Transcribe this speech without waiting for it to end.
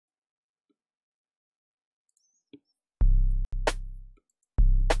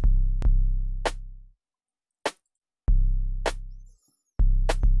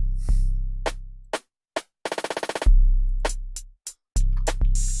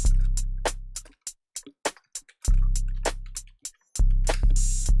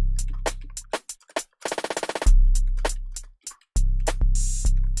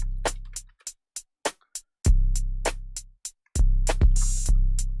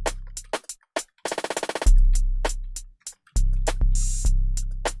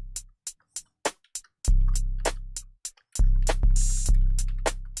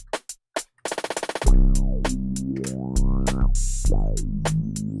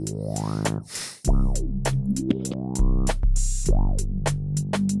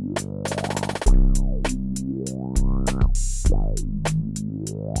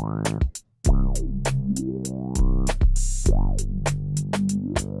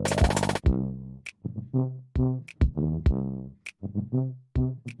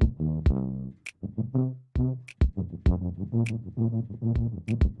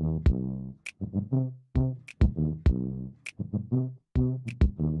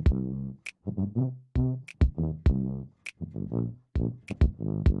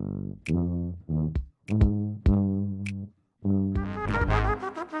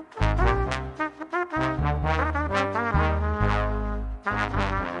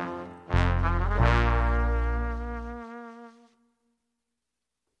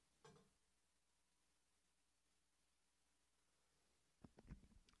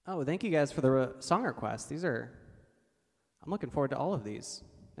Oh, thank you guys for the song requests. I'm looking forward to all of these.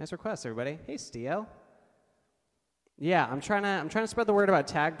 Nice requests, everybody. Hey, Stio. Yeah, I'm trying to spread the word about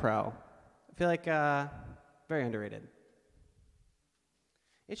Tag Pro. I feel like very underrated.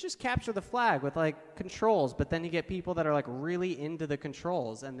 It's just capture the flag with like controls, but then you get people that are like really into the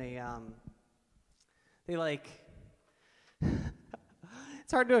controls, and they like.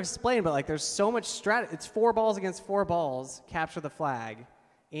 It's hard to explain, but like there's so much strategy. It's 4 balls against 4 balls. Capture the flag.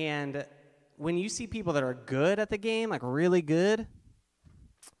 And when you see people that are good at the game, like really good,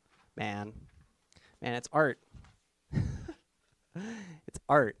 man, it's art. It's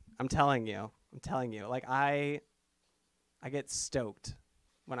art. I'm telling you. Like I get stoked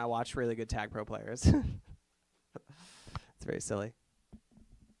when I watch really good Tag Pro players. It's very silly.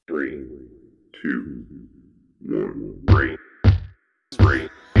 3, 2, 1, break. 3,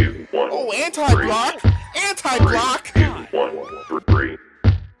 2, 1. Oh, anti-block! Anti-block! 3, 2, 1, 3.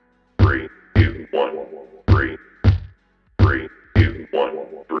 3, 2, 1, 3. 3, 2, 1,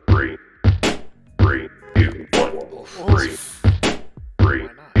 3. 3, 2, 1, 3. 3,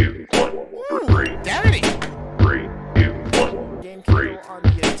 2, 1, 3. Daddy! 3, 2, 1, Game 3. control on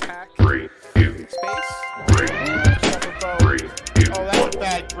the attack. 3, 2, Space. 3. 3, Oh, 2, that's 1. a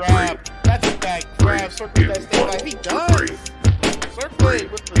bad grab. That's a bad grab. Circle that stay like he does.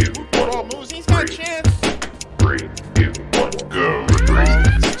 Circulate with the football moves. He's got a chance. 3, 2, 1, go. 3,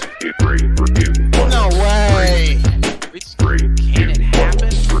 2, 1. No way. Can it happen?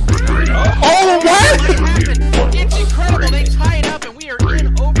 Oh, what? What happened? It's incredible. They tie it up and we are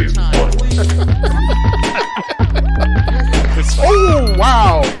in overtime. Oh,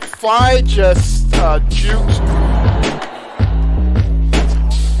 wow. Fly just jukes.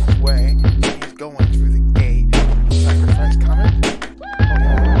 Way. He's going through the gate. Sacrifice coming.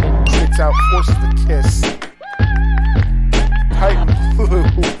 Sticks out, forces the kiss. Titan Blue.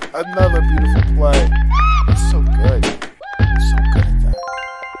 Another beautiful play. It's so good. So good at that.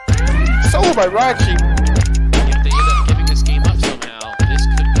 Solo by Rachi. If they end up giving this game up somehow, this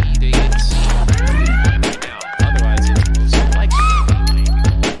could be the right now. Otherwise, it's most likely to be Miami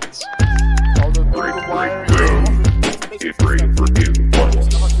Dolphins. Although the wire is 3, 2, 1,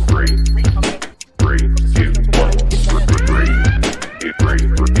 3. 3, 2, 1, 3. 3, 2,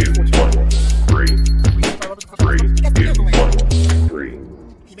 1, 3. 3, 2, 1, 3.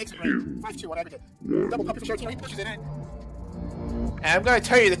 He makes it right. 5-2 on everything. Double cup for he pushes it in. And I'm gonna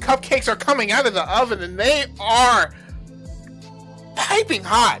tell you, the cupcakes are coming out of the oven, and they are piping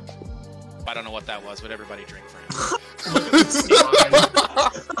hot. I don't know what that was, but everybody drink for him.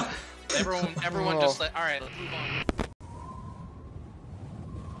 Everyone just let. All right, let's move on.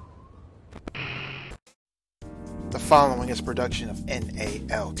 The following is a production of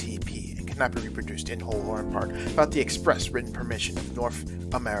mLTP and cannot be reproduced in whole or in part without the express written permission of North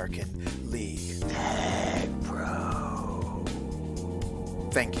American League. Tag Pro.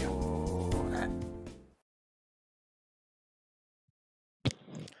 Thank you.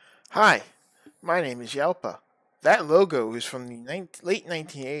 Hi, my name is Yelpa. That logo is from the late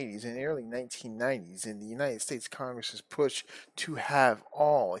 1980s and early 1990s in the United States Congress's push to have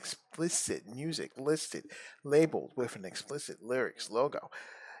all explicit music listed, labeled with an explicit lyrics logo.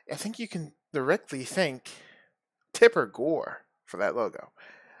 I think you can directly thank Tipper Gore for that logo.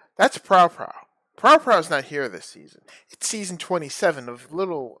 That's Prow Prow. Prow Prow's not here this season. It's season 27 of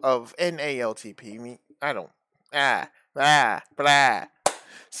NALTP.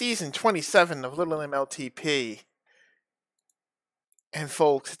 Season 27 of Little mLTP. And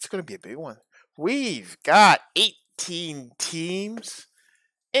folks, it's going to be a big one. We've got 18 teams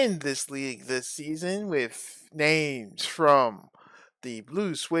in this league this season with names from the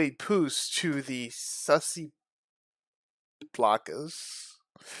Blue Suede Poos to the Sussy Blockers.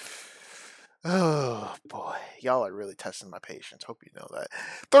 Oh boy, y'all are really testing my patience. Hope you know that.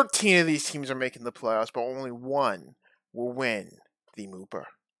 13 of these teams are making the playoffs, but only one will win the Mooper.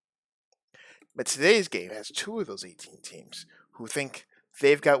 But today's game has 2 of those 18 teams who think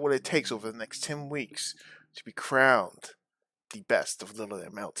they've got what it takes over the next 10 weeks to be crowned the best of little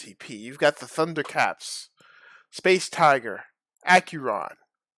mLTP. You've got the Thundercaps, Space Tiger, Acuron,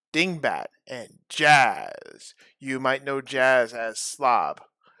 Dingbat, and Jazz. You might know Jazz as Slob.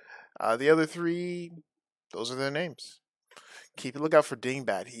 The other three, those are their names. Keep a lookout for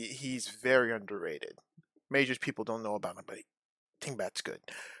Dingbat. He's very underrated. Majors people don't know about him, but Dingbat's good.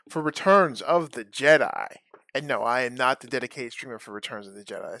 For Returns of the Jedi, and no, I am not the dedicated streamer for Returns of the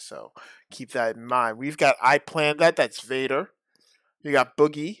Jedi, so keep that in mind. We've got I Planned That, that's Vader. You got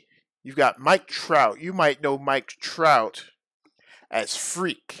Boogie. You've got Mike Trout. You might know Mike Trout as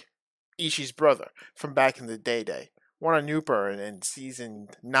Freak, Ishii's brother, from back in the day. Won a Nooper in season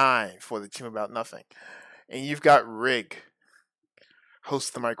 9 for the Team About Nothing. And you've got Rig,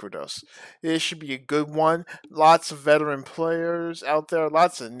 host the Microdose. This should be a good one. Lots of veteran players out there,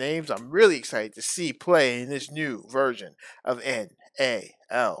 lots of names I'm really excited to see play in this new version of mLTP.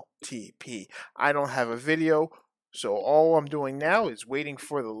 I don't have a video, so all I'm doing now is waiting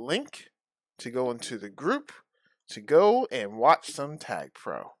for the link to go into the group to go and watch some Tag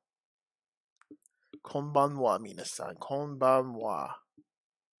Pro. Konbanwa, minasan. Konbanwa.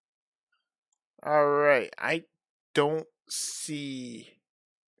 Alright, I don't see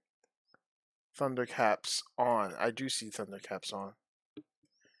Thundercaps on. I do see Thundercaps on.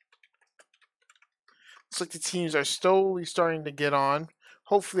 Looks like the teams are slowly starting to get on.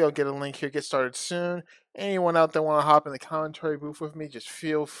 Hopefully I'll get a link here, get started soon. Anyone out there want to hop in the commentary booth with me, just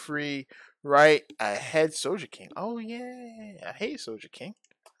feel free. Right ahead, Soja King. Oh yeah, hey Soja King.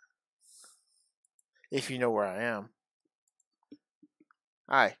 If you know where I am.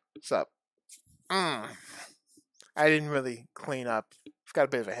 Hi, what's up? I didn't really clean up. I've got a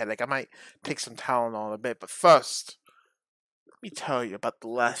bit of a headache. I might take some Tylenol in a bit, but first, let me tell you about the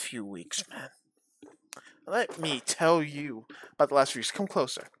last few weeks, man. Let me tell you about the last few weeks. Come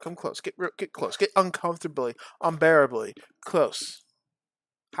closer. Come close. Get close. Get uncomfortably, unbearably close.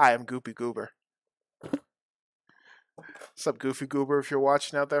 Hi, I'm Goopy Goober. What's up, Goofy Goober? If you're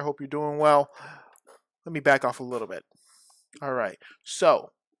watching out there, hope you're doing well. Let me back off a little bit. All right.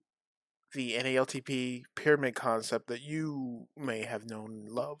 So, the NALTP pyramid concept that you may have known and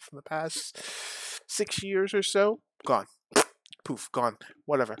loved from the past 6 years or so, gone. Poof, gone.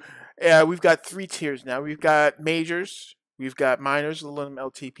 Whatever. We've got 3 tiers now. We've got majors, we've got minors, little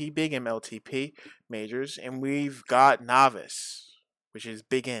mLTP, big mLTP, majors, and we've got novice, which is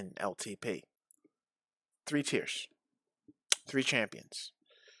big N LTP. 3 tiers. 3 champions.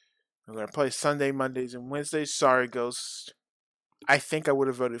 We're going to play Sunday, Mondays, and Wednesdays. Sorry, Ghost. I think I would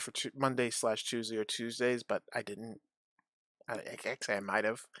have voted for Monday/Tuesday or Tuesdays, but I didn't. Actually, I might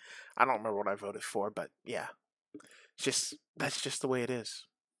have. I don't remember what I voted for, but yeah. That's just the way it is.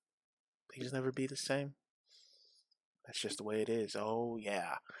 Things never be the same. That's just the way it is. Oh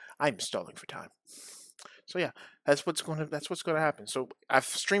yeah. I'm stalling for time. So yeah, that's what's gonna happen. So I've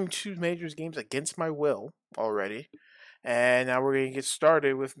streamed 2 majors games against my will already. And now we're going to get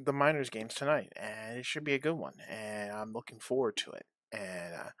started with the minors games tonight. And it should be a good one. And I'm looking forward to it.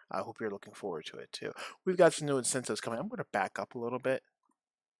 And I hope you're looking forward to it too. We've got some new incentives coming. I'm going to back up a little bit.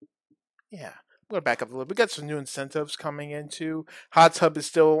 Yeah, I'm going to back up a little bit. We got some new incentives coming in too. Hot Tub is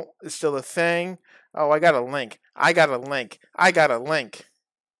still a thing. Oh, I got a link. I got a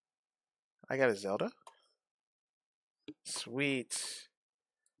Zelda? Sweet.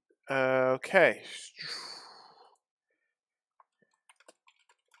 Okay.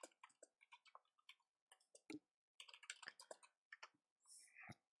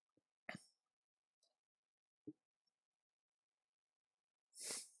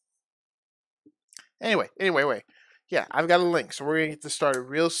 Anyway. Yeah, I've got a link, so we're going to get this started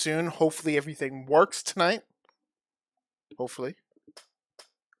real soon. Hopefully everything works tonight. Hopefully.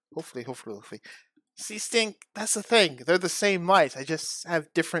 See, Stink, that's the thing. They're the same lights. I just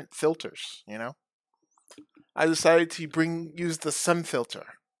have different filters, you know? I decided to use the sun filter.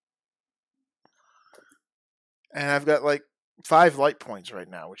 And I've got like 5 light points right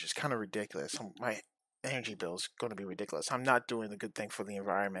now, which is kind of ridiculous. My energy bill is going to be ridiculous. I'm not doing the good thing for the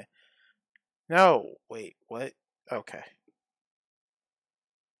environment. No, wait, what? Okay.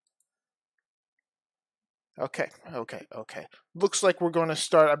 Looks like we're going to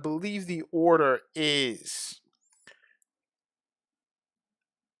start. I believe the order is...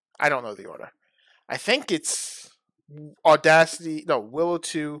 I don't know the order. I think it's Audacity, no, Willow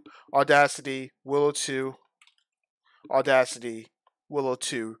 2, Audacity, Willow 2, Audacity, Willow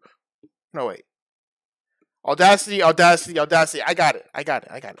 2. No, wait. Audacity. I got it.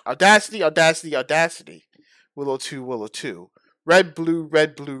 Audacity. Willow 2. Red, blue,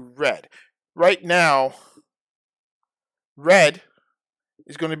 red. Right now, red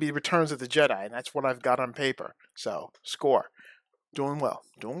is going to be Returns of the Jedi, and that's what I've got on paper. So, score. Doing well.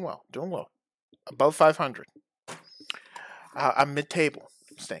 Doing well. Doing well. Above 500. I'm mid-table.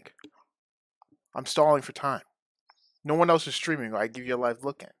 Stink. I'm stalling for time. No one else is streaming. I give you a live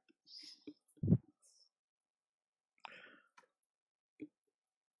look at.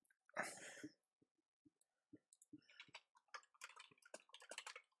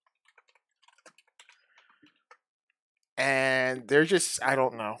 And they're just, I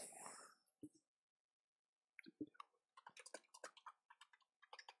don't know.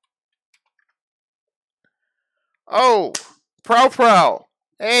 Oh, Prow.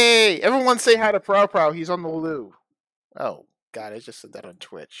 Hey, everyone say hi to Prow. He's on the loo. Oh, God, I just said that on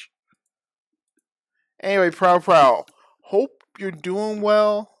Twitch. Anyway, Prow. Hope you're doing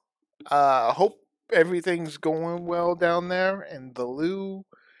well. Hope everything's going well down there in the loo.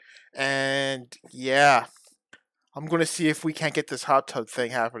 And yeah, I'm going to see if we can't get this hot tub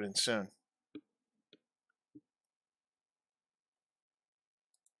thing happening soon.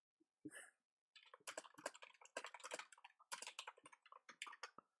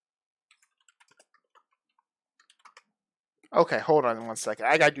 Okay, hold on 1 second.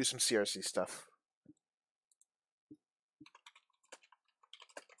 I gotta do some CRC stuff.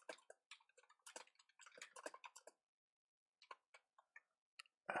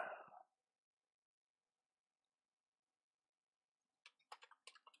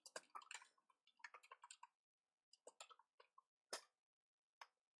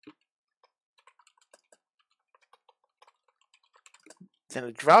 Then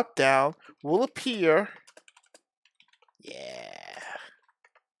a drop down will appear. Yeah.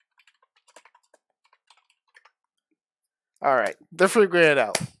 Alright, they're figuring it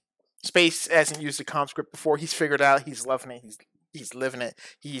out. Space hasn't used the comp script before. He's figured it out. He's loving it. He's living it.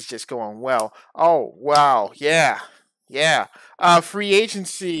 He's just going well. Oh, wow. Yeah. Free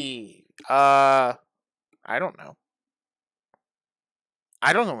agency. I don't know.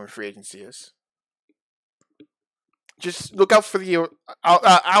 I don't know when free agency is. Just look out for the.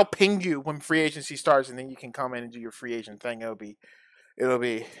 I'll ping you when free agency starts, and then you can come in and do your free agent thing. It'll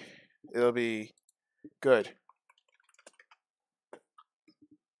be good.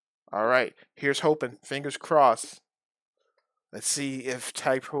 All right, here's hoping. Fingers crossed. Let's see if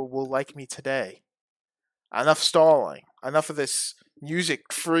Typro will like me today. Enough stalling. Enough of this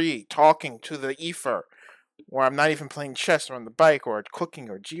music-free talking to the ether, where I'm not even playing chess or on the bike or cooking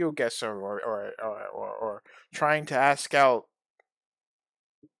or GeoGuessr or trying to ask out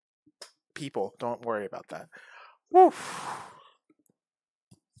people. Don't worry about that. Woo.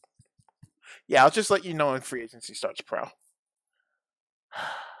 Yeah, I'll just let you know when free agency starts, Pro.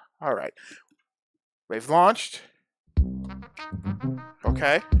 All right. They've launched.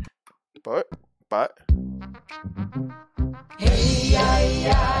 Okay. But.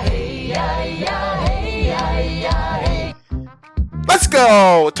 Let's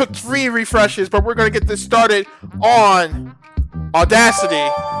go! It took 3 refreshes, but we're going to get this started on Audacity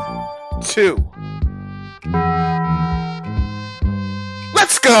 2.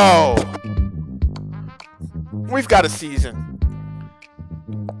 Let's go! We've got a season.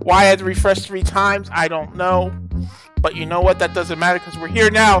 Why I had to refresh 3 times, I don't know. But you know what? That doesn't matter because we're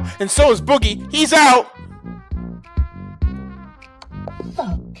here now, and so is Boogie. He's out!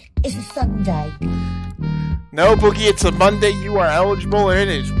 Fuck, it's a Sunday. No, Boogie, it's a Monday. You are eligible, and it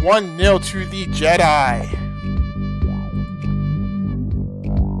is 1-0 to the Jedi.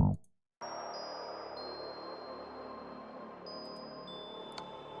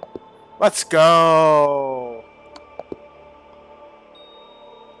 Let's go.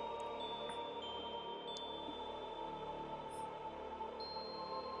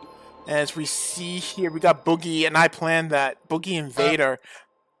 As we see here, we got Boogie, and I planned that. Boogie and Vader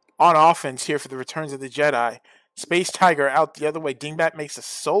on offense here for the returns of the Jedi. Space Tiger out the other way. Dingbat makes a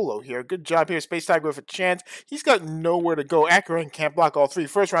solo here. Good job here. Space Tiger with a chance. He's got nowhere to go. Akaran can't block all 3.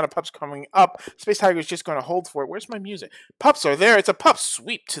 First round of pups coming up. Space Tiger is just going to hold for it. Where's my music? Pups are there. It's a pup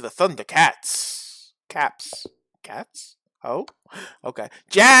sweep to the Thundercats. Caps. Cats? Oh? Okay.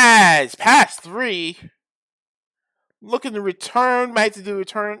 Jazz! Pass 3. Looking to return. Might have to do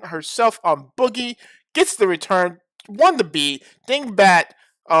return herself on Boogie. Gets the return. 1 to beat. Dingbat.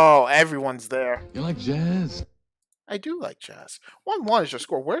 Oh, everyone's there. You like jazz? I do like jazz. 1-1 is your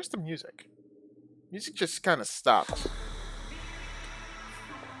score. Where's the music? Music just kind of stopped.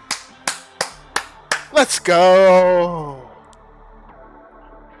 Let's go.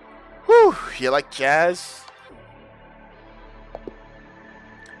 Whew. You like jazz?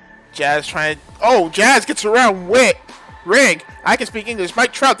 Jazz trying to... Oh, Jazz gets around Wit. Rig. I can speak English.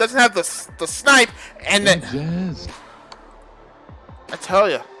 Mike Trout doesn't have the snipe. And then... Jazz. I tell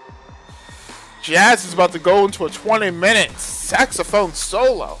you. Jazz is about to go into a 20-minute saxophone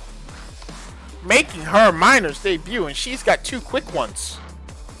solo, making her Minor's debut, and she's got 2 quick ones.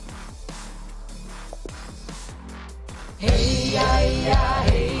 Hey, ya, ya,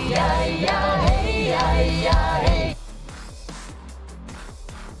 hey, ya, ya, hey, ya, ya, hey.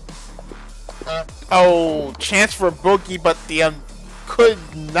 Oh, chance for a boogie, but the could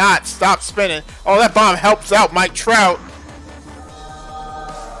not stop spinning. Oh, that bomb helps out Mike Trout.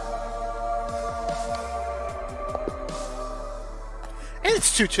 And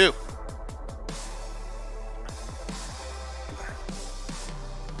it's 2-2.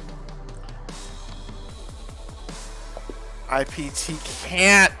 IPT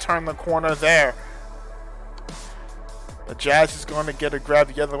can't turn the corner there. The Jazz is going to get a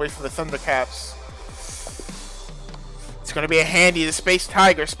grab the other way for the Thundercaps. It's going to be a handy to Space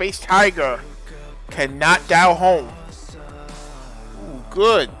Tiger. Space Tiger cannot dial home. Ooh,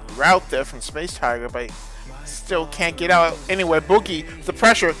 good route there from Space Tiger, but still can't get out anyway. Boogie, the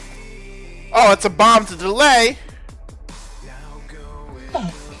pressure. Oh, it's a bomb to delay.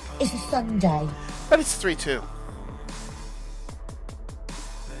 Fuck, it's a Sunday. But it's 3-2.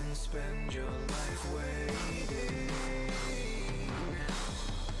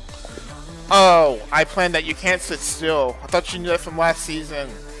 Oh, I planned that. You can't sit still. I thought you knew that from last season.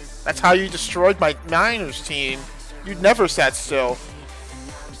 That's how you destroyed my Niners team. You never sat still.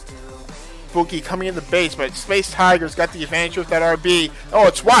 Boogie coming in the base, but Space Tiger's got the advantage with that RB. Oh,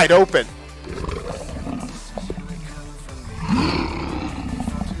 it's wide open.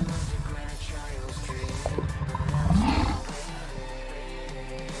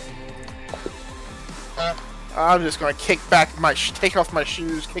 I'm just gonna kick back my, take off my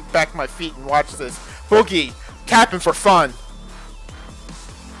shoes, kick back my feet, and watch this. Boogie, capping for fun.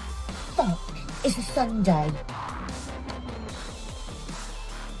 Fuck, it's a Sunday.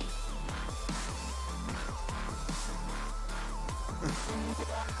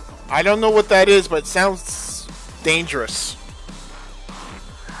 I don't know what that is, but it sounds dangerous.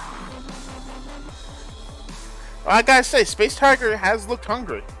 I gotta say, Space Tiger has looked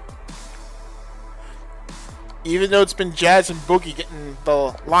hungry. Even though it's been Jazz and Boogie getting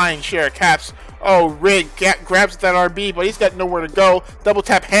the lion's share of caps. Oh, Rig grabs that RB, but he's got nowhere to go. Double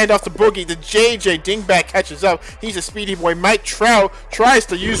tap, hand off to Boogie. The JJ Dingbat catches up. He's a speedy boy. Mike Trout tries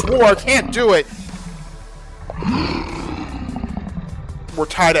to use war. Can't do it. We're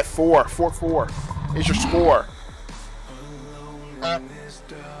tied at 4. 4-4 is your score.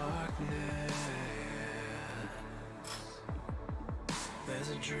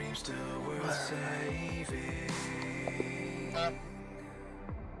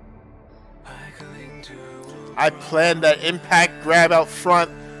 I planned that impact grab out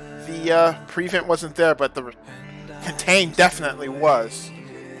front. The prevent wasn't there, but the contain definitely was.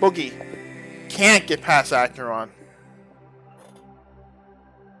 Boogie can't get past Acheron.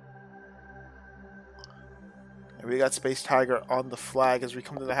 And we got Space Tiger on the flag as we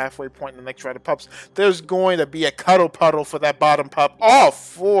come to the halfway point in the next round of pups. There's going to be a cuddle puddle for that bottom pup. All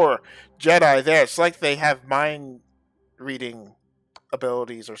 4 Jedi there. It's like they have mind reading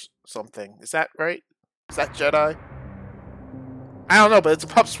abilities or something. Is that right? Is that Jedi? I don't know, but it's a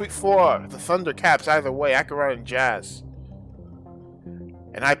pup sweep 4. The Thundercaps either way, Acheron and Jazz.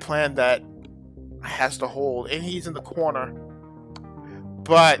 And I planned that has to hold, and he's in the corner.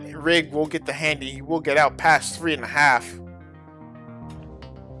 But Rig will get the handy. He will get out past 3.5.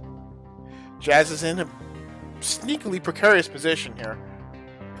 Jazz is in a sneakily precarious position here.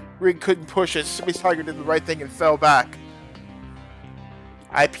 Rig couldn't push it. Space Tiger did the right thing and fell back.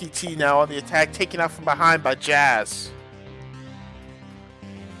 IPT now on the attack, taken out from behind by Jazz.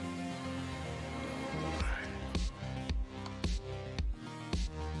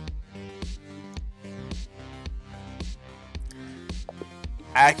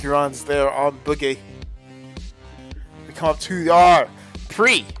 Acheron's there on Boogie. We come up to our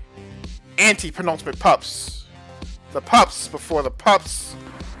anti-penultimate pups. The pups before the pups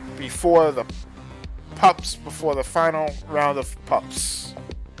before the pups before the final round of pups.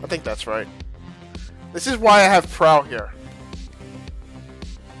 I think that's right. This is why I have Prowl here.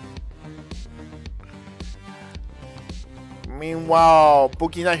 Meanwhile,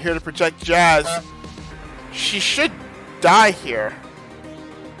 Boogie not here to protect Jazz. She should die here.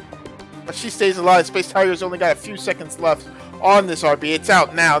 But she stays alive. Space Tiger's only got a few seconds left on this RB. It's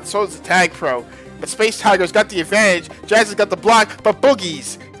out now. So is the Tag Pro. But Space Tiger's got the advantage. Jazz has got the block. But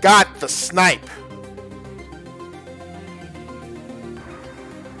Boogie's got the snipe.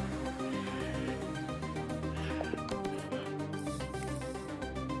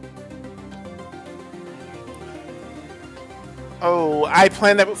 Oh, I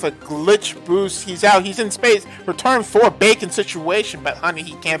planned that with a glitch boost. He's out. He's in space. Return 4 bacon situation, but honey,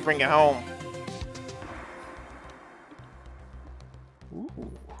 he can't bring it home.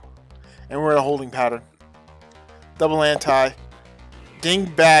 Ooh. And we're in a holding pattern. Double anti.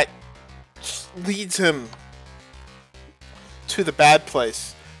 Dingbat leads him to the bad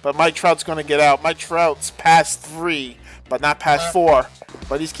place. But Mike Trout's going to get out. Mike Trout's past 3, but not past 4.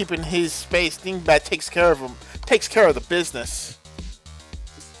 But he's keeping his space. Dingbat takes care of him. Takes care of the business.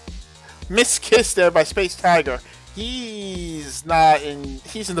 Missed kiss there by Space Tiger. He's in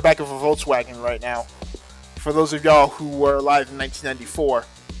the back of a Volkswagen right now. For those of y'all who were alive in 1994.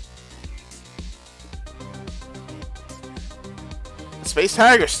 Space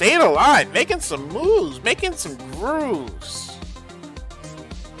Tiger staying alive, making some moves, making some grooves.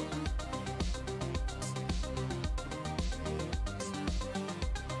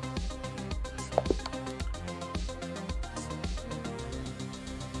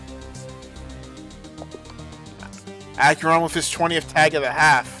 Acuron with his 20th tag of the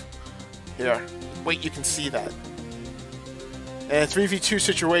half. Here, wait, you can see that. And a 3v2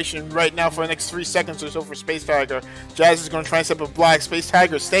 situation right now for the next 3 seconds or so for Space Tiger. Jazz is going to try and step up black. Space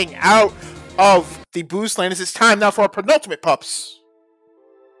Tiger staying out of the boost lane. This is time now for our penultimate pups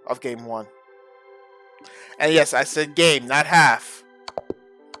of game 1. And yes, I said game, not half.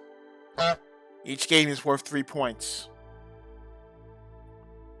 Each game is worth 3 points.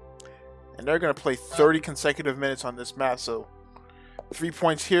 And they're going to play 30 consecutive minutes on this map, so 3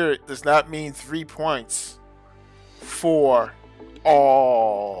 points here does not mean 3 points for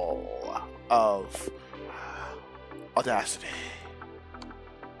all of Audacity.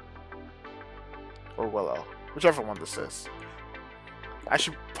 Or Willow. Whichever one this is. I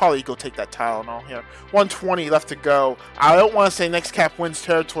should probably go take that Tylenol here. 120 left to go. I don't want to say next cap wins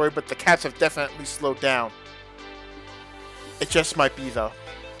territory, but the Caps have definitely slowed down. It just might be, though.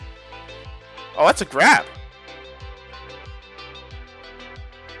 Oh, that's a grab.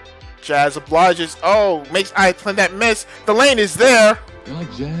 Jazz obliges. Oh, makes I plan that miss. The lane is there. You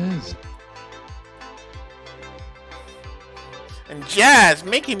like jazz? And Jazz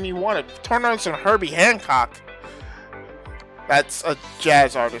making me want to turn on some Herbie Hancock. That's a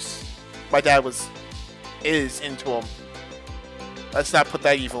jazz artist. My dad is into him. Let's not put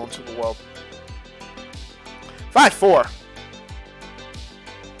that evil into the world. 5-4.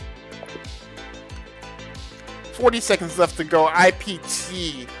 40 seconds left to go.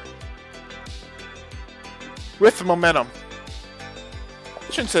 IPT with the momentum.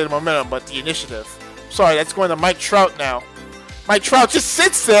 I shouldn't say the momentum, but the initiative. Sorry, that's going to Mike Trout now. Mike Trout just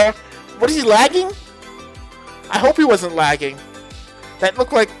sits there. What is he lagging? I hope he wasn't lagging. That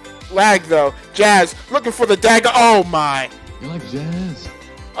looked like lag though. Jazz looking for the dagger. Oh my. You like jazz?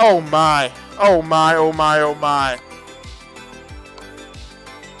 Oh my. Oh my. Oh my. Oh my.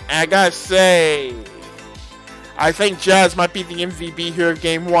 And I gotta say, I think Jazz might be the MVP here of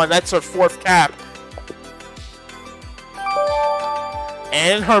game 1. That's her 4th cap.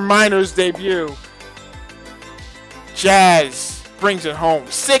 And her minors debut. Jazz brings it home.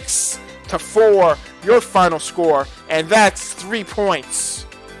 6-4, your final score. And that's 3 points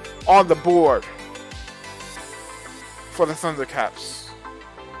on the board for the Thundercaps.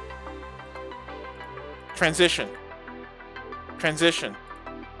 Transition. Transition.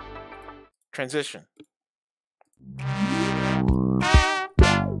 Transition.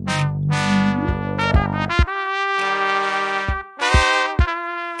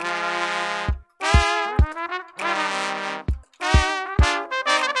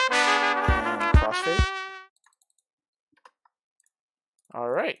 Crossfade. All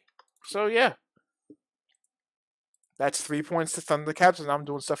right. So yeah, that's 3 points to Thundercaps, and I'm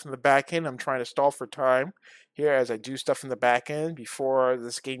doing stuff in the back end. I'm trying to stall for time here as I do stuff in the back end before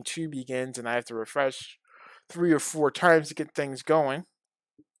this game 2 begins, and I have to refresh 3 or 4 times to get things going.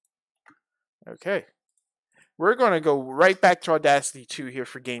 Okay. We're going to go right back to Audacity 2 here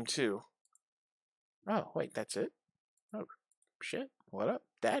for game 2. Oh, wait, that's it? Oh, shit. What up,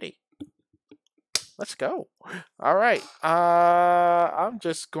 Daddy? Let's go. All right. I'm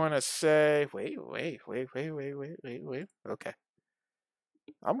just going to say, wait. Okay.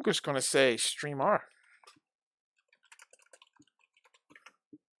 I'm just going to say Stream R.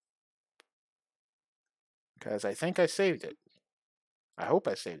 Because I think I saved it. I hope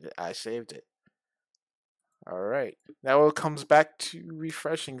I saved it. I saved it. All right. Now it comes back to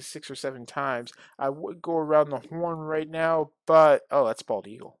refreshing 6 or 7 times. I would go around the horn right now, but... Oh, that's Bald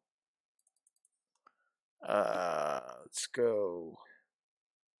Eagle. Let's go.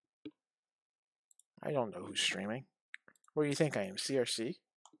 I don't know who's streaming. What do you think I am, CRC?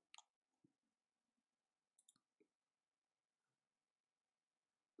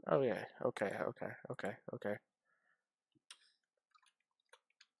 Oh yeah. Okay. Okay. Okay. Okay.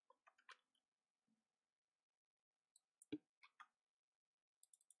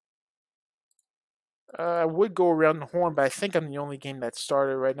 I would go around the horn, but I think I'm the only game that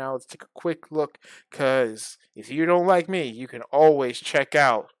started right now. Let's take a quick look, because if you don't like me, you can always check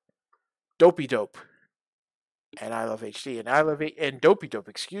out Dopey Dope and I Love HD. And Dopey Dope,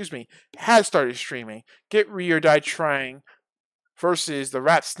 excuse me, has started streaming. Get Re or Die Trying versus the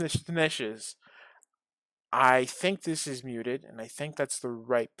Rap Snitches. I think this is muted, and I think that's the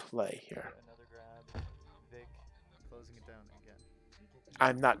right play here. Another grab. Vic closing it down again.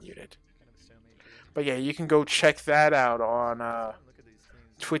 I'm not muted. Kind of a stalemate here. But yeah, you can go check that out on Look at these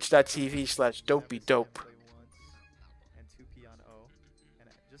cleans. twitch.tv/dopeydope. Play once and 2P on O. And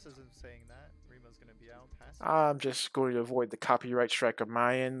just as I'm saying that, Remo's gonna be out past. I'm just going to avoid the copyright strike on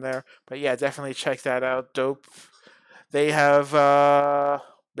my end there. But yeah, definitely check that out. Dope. They have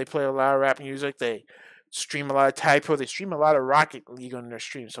they play a lot of rap music. They stream a lot of Tag Pro. They stream a lot of Rocket League on their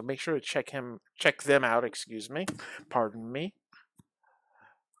stream. So make sure to check them out, excuse me. Pardon me.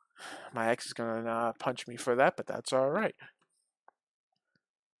 My ex is gonna punch me for that, but that's alright.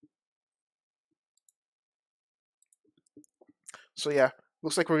 So yeah,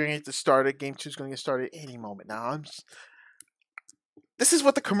 looks like we're gonna get this started. Game 2 is gonna get started any moment now. This is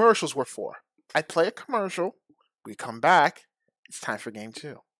what the commercials were for. I play a commercial, we come back, it's time for game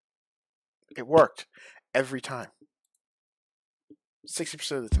 2. It worked every time.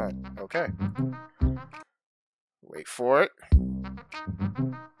 60% of the time. Okay. Wait for it.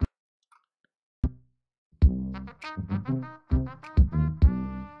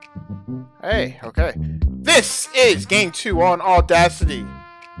 Hey, okay. This is game 2 on Audacity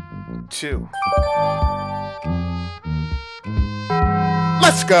 2.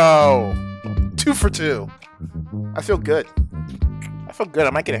 Let's go! 2 for 2. I feel good. I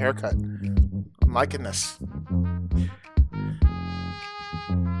might get a haircut. I'm liking this.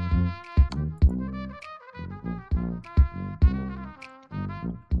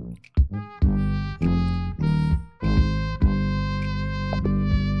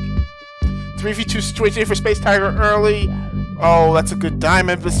 Three v 2 situation for Space Tiger early. Oh, that's a good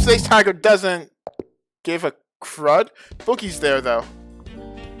diamond, but Space Tiger doesn't give a crud. Boogie's there though.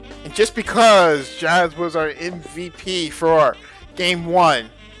 And just because Jazz was our MVP for game 1,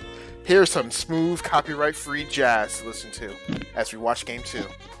 here's some smooth, copyright-free jazz to listen to as we watch game 2.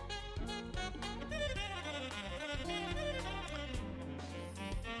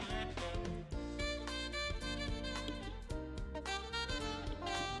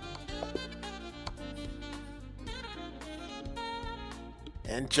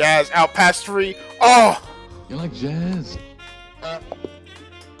 And Jazz out past 3. Oh! You like jazz?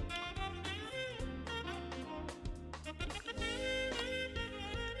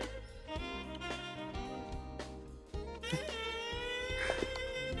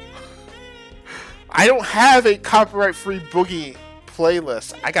 I don't have a copyright-free Boogie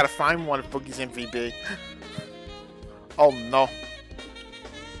playlist. I gotta find one of Boogie's MVP. Oh no.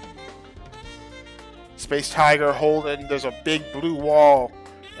 Space Tiger holding, there's a big blue wall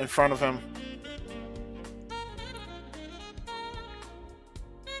in front of him.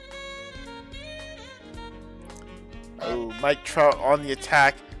 Oh, Mike Trout on the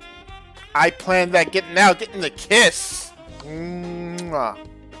attack. I planned that, getting the kiss. Mwah.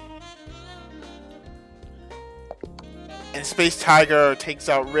 And Space Tiger takes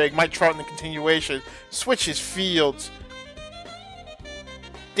out Rig. Mike Trout in the continuation switches fields.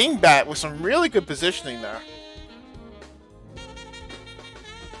 Dingbat with some really good positioning there.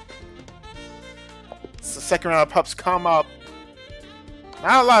 It's the second round of pups come up.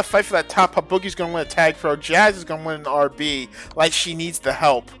 Not a lot of fight for that top pup. Boogie's going to win a tag pro. Jazz is going to win an RB like she needs the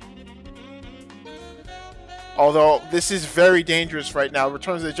help. Although this is very dangerous right now.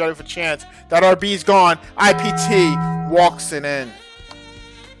 Returns to the Jedi with a chance. That RB is gone. IPT walks it in.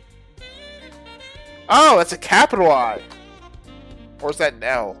 Oh, that's a capital I. Or is that an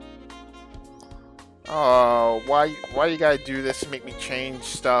L? Oh, why you gotta do this and make me change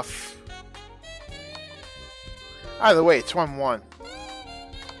stuff? Either way, it's 1-1.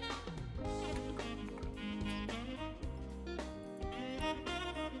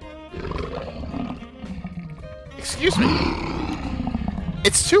 Excuse me.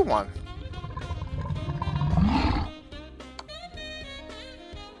 It's 2-1.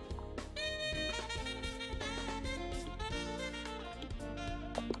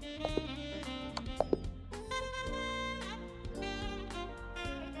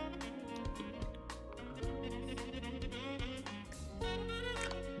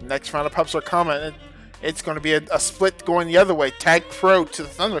 Next round of pups are coming. It's going to be a split going the other way. Tag Pro to the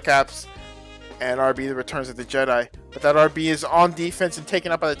Thundercaps. And RB returns at the Jedi. But that RB is on defense and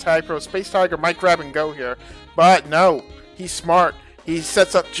taken up by the Tag Pro. Space Tiger might grab and go here. But no, he's smart. He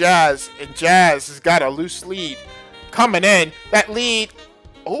sets up Jazz. And Jazz has got a loose lead. Coming in. That lead.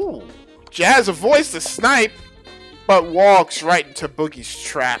 Oh, Jazz avoids the snipe. But walks right into Boogie's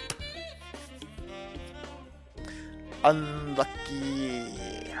trap. Unlucky.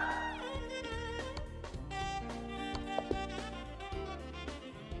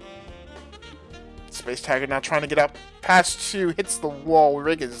 Space Tiger now trying to get up past 2, hits the wall.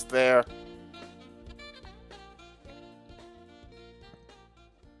 Rig is there.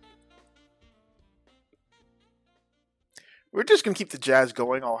 We're just gonna keep the Jazz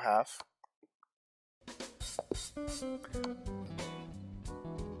going all half.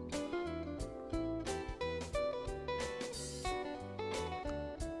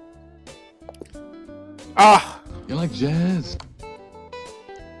 Ah! You like jazz?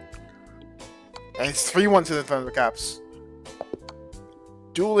 And it's 3-1 to the Thundercaps.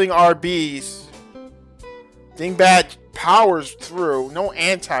 Dueling RBs. Dingbat powers through. No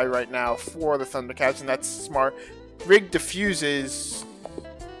anti right now for the Thundercaps, and that's smart. Rig diffuses.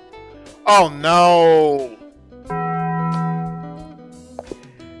 Oh no!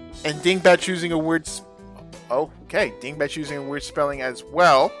 And Dingbat using a weird. Oh, okay. Dingbat using a weird spelling as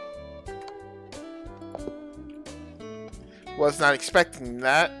well. Was not expecting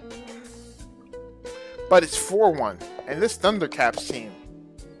that. But it's 4-1. And this Thundercaps team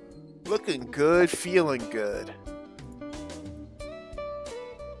looking good, feeling good.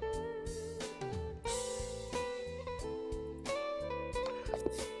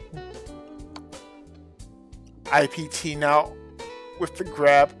 IPT now with the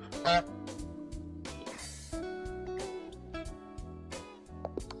grab.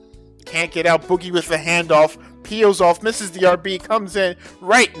 Can't get out. Boogie with the handoff. Peels off, misses the RB, comes in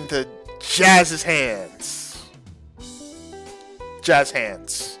right into Jazz's hands. Jazz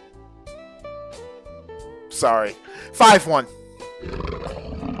hands. Sorry. 5-1.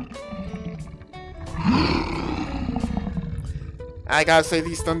 I gotta say,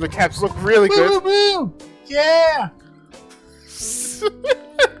 these Thundercaps look really good. Woo! Yeah!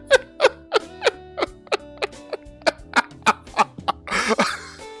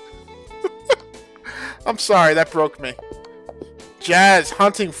 I'm sorry, that broke me. Jazz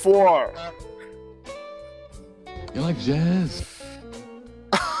hunting for. You like jazz?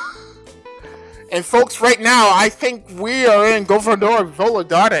 And folks, right now, I think we are in Governador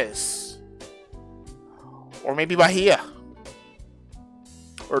Valadares. Or maybe Bahia.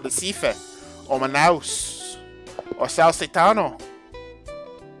 Or Recife. Or Manaus. Or São Caetano.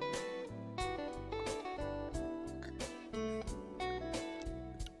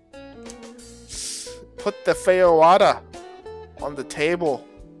 Put the feijoada on the table.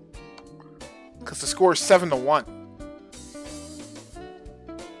 Because the score is 7-1.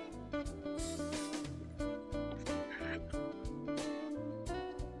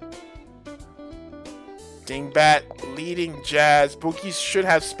 Dingbat leading Jazz. Bookies should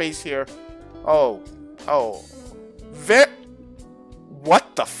have space here. Oh.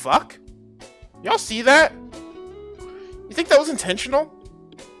 What the fuck? Y'all see that? You think that was intentional?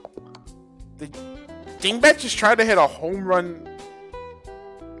 The Dingbat just tried to hit a home run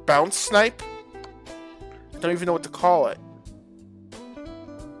bounce snipe? I don't even know what to call it.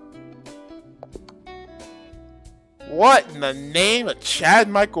 What in the name of Chad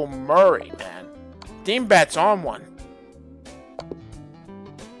Michael Murray, man? Dingbat's on one.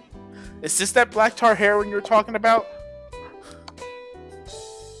 Is this that black tar heroin you were talking about?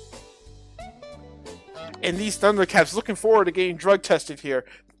 And these Thundercaps looking forward to getting drug tested here.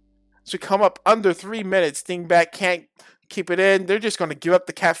 So come up under 3 minutes. Dingbat can't keep it in. They're just going to give up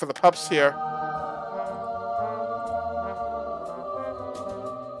the cat for the pups here.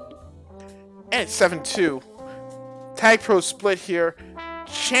 And it's 7-2. Tag Pro split here.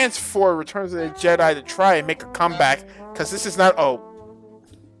 Chance for Returns of the Jedi to try and make a comeback. Because this is not... Oh.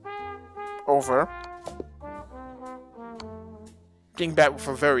 Over. Dingbat with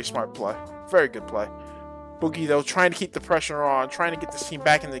a very smart play. Very good play. Boogie, though, trying to keep the pressure on. Trying to get this team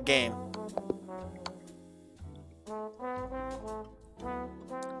back in the game.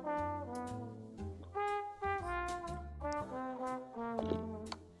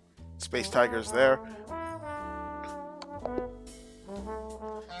 Space Tiger's there.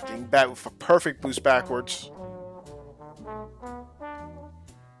 Dingbat with a perfect boost backwards.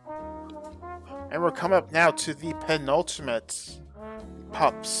 And we're coming up now to the penultimate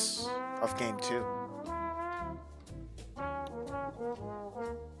pups of Game 2.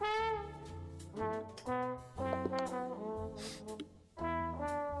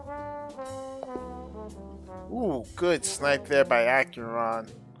 Oh, good snipe there by Acuron.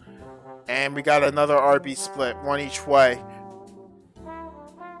 And we got another RB split, one each way.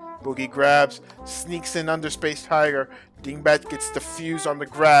 Boogie grabs, sneaks in under Space Tiger. Dingbat gets defused on the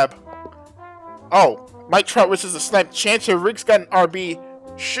grab. Oh, Mike Trout versus the snipe. Chance here, Rig's got an RB.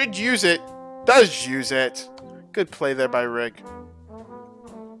 Should use it. Does use it. Good play there by Rig.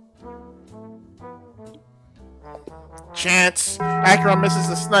 Chance. Acuron misses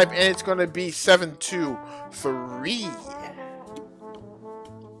the snipe, and it's going to be 7-2-3.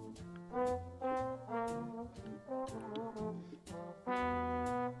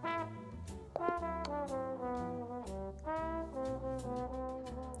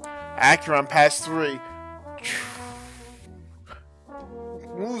 Acuron past 3.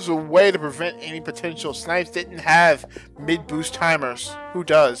 Moves away to prevent any potential snipes. Didn't have mid-boost timers. Who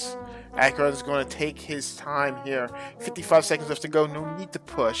does? Acuron's going to take his time here. 55 seconds left to go. No need to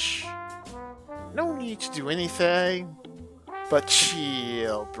push. No need to do anything. But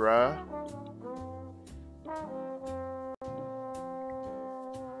chill, bruh.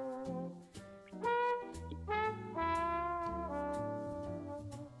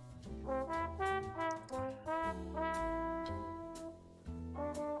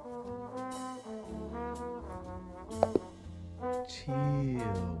 Chill,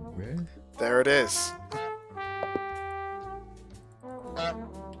 bruh. There it is.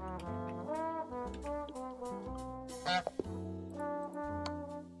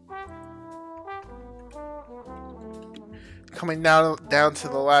 Coming down to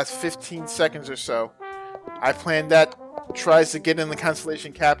the last 15 seconds or so. I planned that. Tries to get in the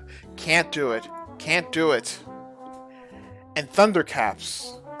constellation cap. Can't do it. Can't do it. And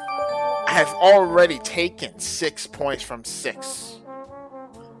Thundercaps have already taken 6 points from 6.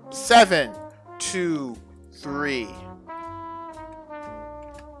 7, 2, 3.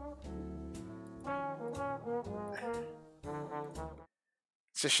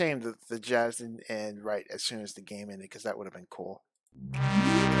 It's a shame that the Jazz didn't end right as soon as the game ended, because that would have been cool.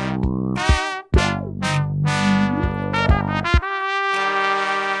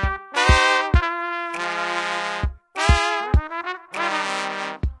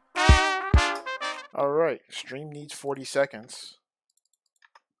 Alright, stream needs 40 seconds.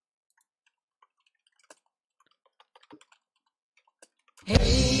 Give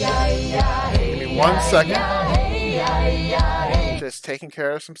me 1 second. Just taking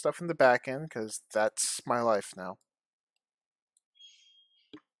care of some stuff in the back end, because that's my life now.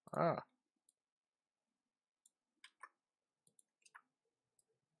 Ah.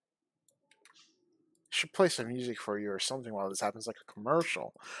 Should play some music for you or something while this happens, like a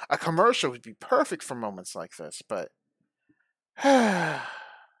commercial. A commercial would be perfect for moments like this, but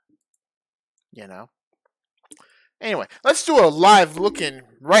you know. Anyway, let's do a live look-in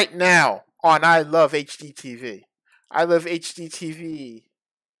right now on I Love HDTV. I Love HDTV.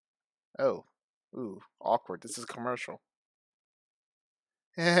 Oh, ooh, awkward. This is a commercial.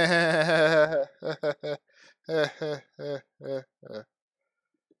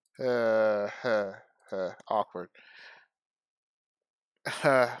 Awkward.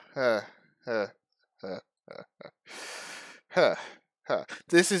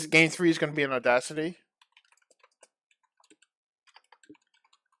 This is game 3 is going to be an Audacity.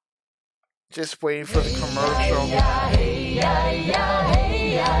 Just waiting for the commercial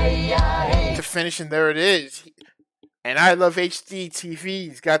to finish, and there it is. And I Love HD TV.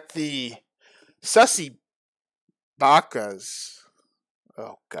 He's got the Sussy Bakas.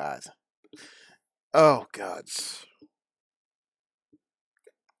 Oh, God. Oh, God.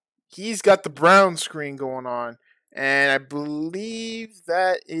 He's got the brown screen going on. And I believe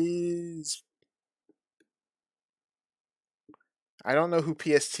that is... I don't know who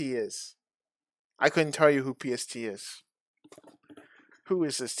PST is. I couldn't tell you who PST is. Who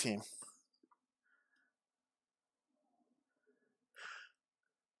is this team?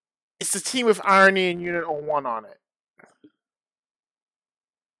 It's the team with Irony and Unit 01 on it.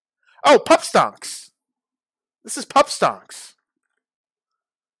 Oh, Pup Stonks. This is Pup Stonks.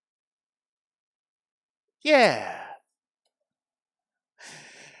 Yeah.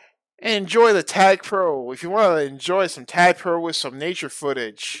 And enjoy the Tag Pro. If you want to enjoy some Tag Pro with some nature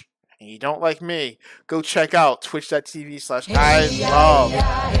footage, and you don't like me, go check out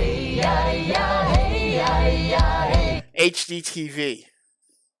twitch.tv/ILoveHDTV.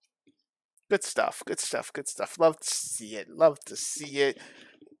 Good stuff, good stuff, good stuff. Love to see it, love to see it.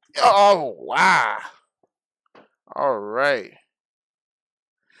 Oh, wow. All right.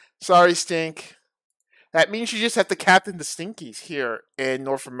 Sorry, Stink. That means you just have to captain the Stinkies here in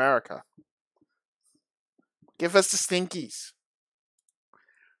North America. Give us the Stinkies.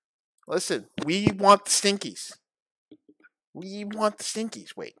 Listen, we want the Stinkies. We want the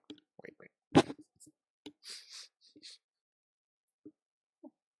stinkies. Wait.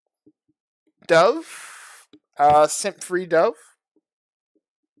 Dove. Scent-free Dove.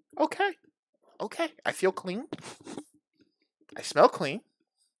 Okay. I feel clean. I smell clean.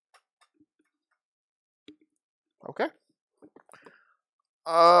 Okay.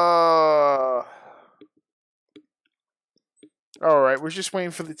 Alright, we're just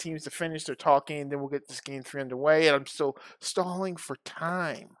waiting for the teams to finish their talking, and then we'll get this game 3 underway, and I'm still stalling for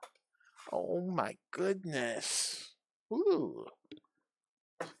time. Oh my goodness. Ooh.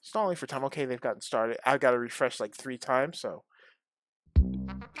 Stalling for time. Okay, they've gotten started. I've got to refresh like 3 times, so.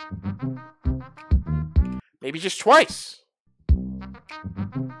 Maybe just twice.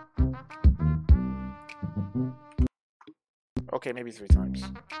 Okay, maybe 3 times.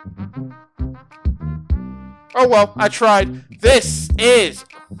 Oh well, I tried. This is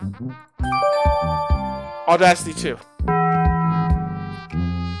Audacity 2.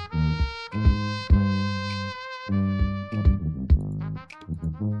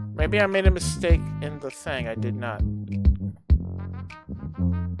 Maybe I made a mistake in the thing. I did not.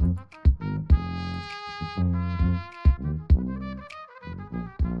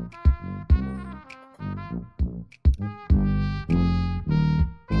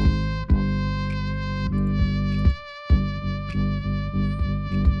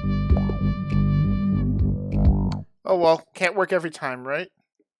 Oh well, can't work every time, right?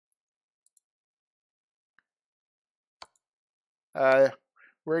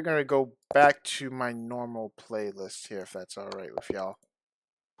 We're gonna go back to my normal playlist here, if that's alright with y'all.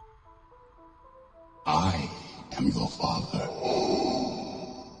 I am your father.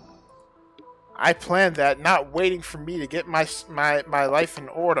 I planned that, not waiting for me to get my life in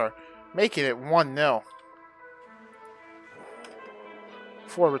order, making it 1-0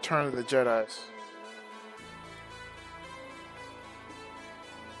 for Return of the Jedis.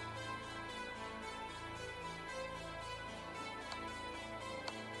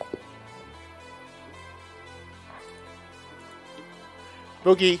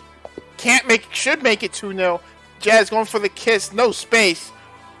 Boogie should make it 2-0. Jazz going for the kiss, no space.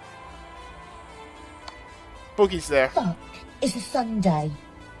 Boogie's there. Fuck, it's a Sunday.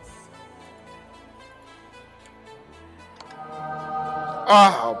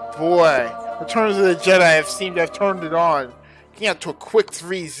 Oh boy. Returns of the Jedi have seemed to have turned it on. Getting out to a quick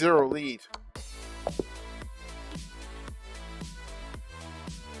 3-0 lead.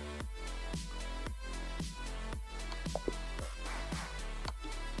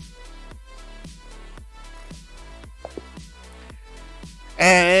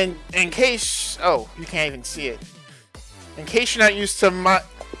 And in case, oh, you can't even see it. In case you're not used to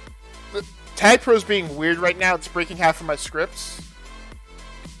the Tag Pro's being weird right now, it's breaking half of my scripts.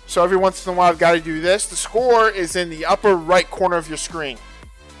 So every once in a while I've got to do this. The score is in the upper right corner of your screen.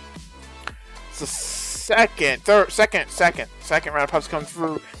 It's the second round of pups come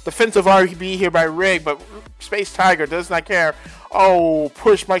through. Defensive RB here by Rig, but Space Tiger does not care. Oh,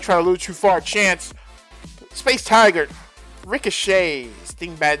 push, Mike try a little too far. Chance. Space Tiger ricochets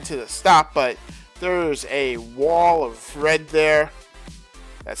dingbat into the stop, but there's a wall of red there.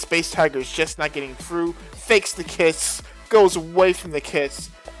 That Space Tiger is just not getting through. Fakes the kiss, goes away from the kiss.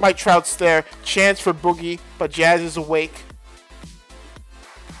 Mike Trout's there. Chance for Boogie, but Jazz is awake.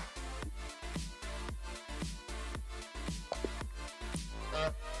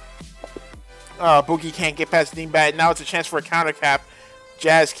 Boogie can't get past dingbat. Now it's a chance for a counter cap.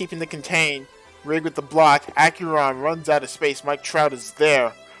 Jazz keeping the contain. Rig with the block. Acuron runs out of space. Mike Trout is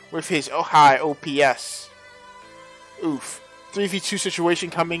there with his high OPS. Oof. 3v2 situation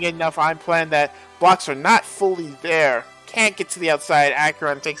coming in now for I'm playing that blocks are not fully there. Can't get to the outside.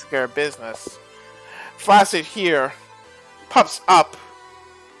 Acuron takes care of business. Flaccid here. Pups up.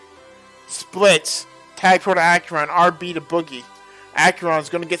 Splits. Tag pro to Acuron. RB to Boogie. Acuron's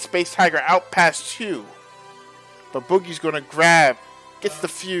going to get Space Tiger out past 2. But Boogie's going to grab. Gets the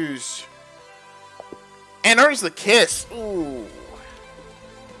fuse. And earns the kiss. Ooh.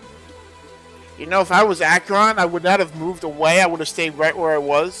 You know, if I was Acuron, I would not have moved away. I would have stayed right where I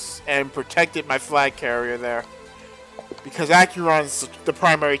was and protected my flag carrier there. Because Acuron's the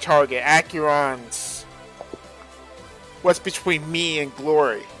primary target. Acuron's what's between me and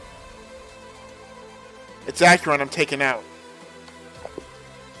glory. It's Acuron I'm taking out.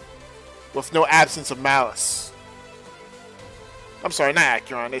 With no absence of malice. I'm sorry, not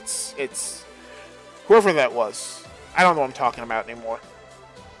Acuron. It's whoever that was. I don't know what I'm talking about anymore.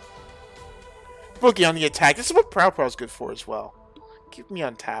 Boogie on the attack. This is what Prow Prow's good for as well. Keep me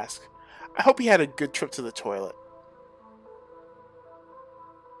on task. I hope he had a good trip to the toilet.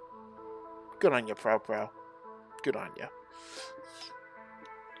 Good on you, Prow Prow. Good on you.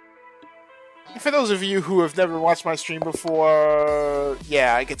 And for those of you who have never watched my stream before,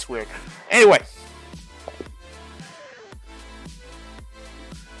 yeah, it gets weird. Anyway.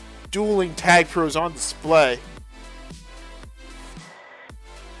 Dueling Tag Pros on display.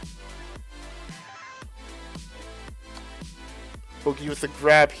 Boogie with the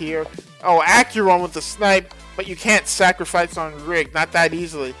grab here. Oh, Acuron with the snipe, but you can't sacrifice on Rig. Not that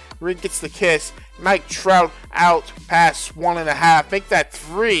easily. Rig gets the kiss. Mike Trout out past 1.5. Make that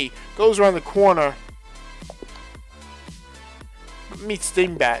 3. Goes around the corner. Meets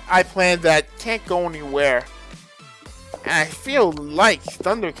Dingbat. I planned that. Can't go anywhere. And I feel like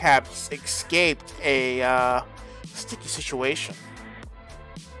Thundercaps escaped a sticky situation.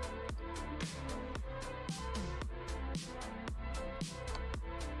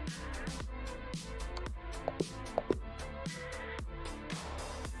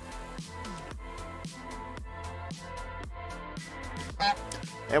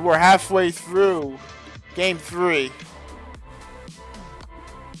 And we're halfway through Game 3.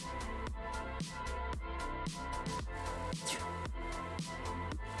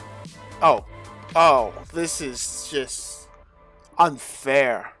 Oh, this is just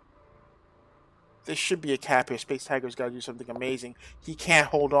unfair. This should be a cap here. Space Tiger's got to do something amazing. He can't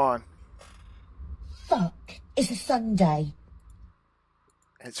hold on. Fuck, it's a Sunday.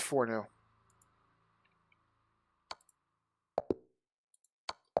 It's 4-0.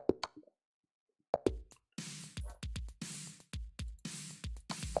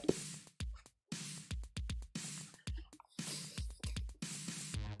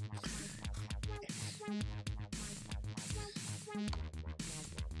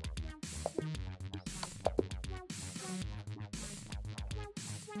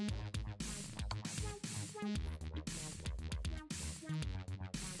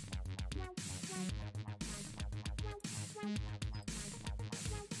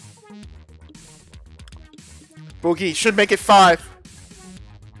 Boogie should make it 5.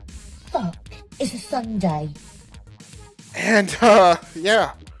 Fuck, it's a Sunday. And,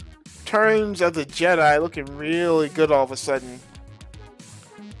 yeah. Turns of the Jedi looking really good all of a sudden.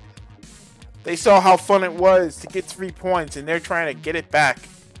 They saw how fun it was to get 3 points, and they're trying to get it back.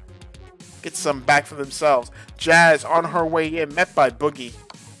 Get some back for themselves. Jazz on her way in, met by Boogie.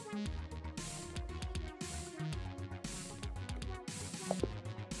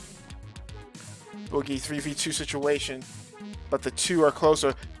 Boogie 3v2 situation, but the 2 are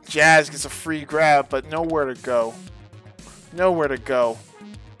closer. Jazz gets a free grab, but nowhere to go. Nowhere to go.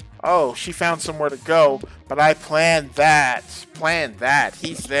 Oh, she found somewhere to go, but I planned that. Planned that.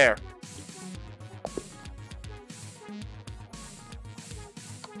 He's there.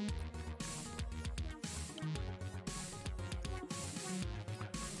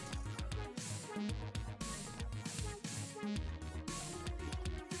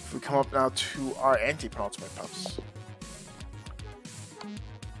 We come up now to our anti-penultimate pups.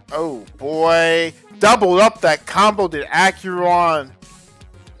 Oh boy, doubled up that combo did Acuron.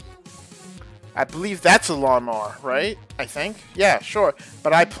 I believe that's a lawnmower, right? I think. Yeah, sure.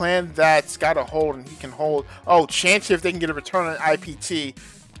 But I planned that's got to hold and he can hold. Oh, chance if they can get a return on IPT.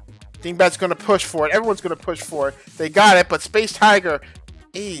 Dingbat's going to push for it. Everyone's going to push for it. They got it, but Space Tiger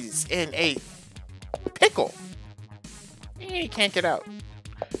is in a pickle. He can't get out.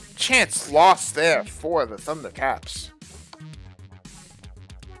 Chance lost there for the Thundercaps.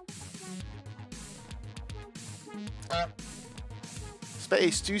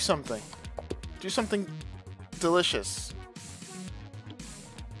 Space, do something. Do something delicious.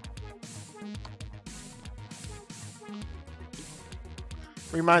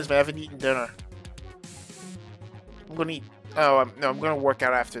 Reminds me, I haven't eaten dinner. I'm gonna eat. Oh, no, I'm gonna work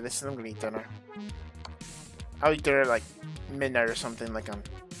out after this and I'm gonna eat dinner. I'll eat dinner like midnight or something, like I'm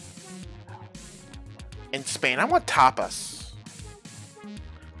in Spain. I want tapas.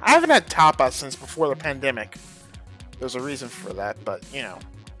 I haven't had tapas since before the pandemic. There's a reason for that, but you know,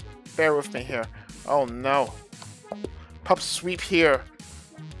 bear with me here. Oh no. Pup sweep here.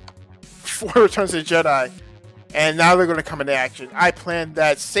 4 returns to Jedi. And now they're going to come into action. I planned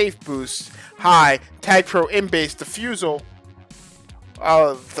that safe boost. High. Tag Pro in base. Defusal.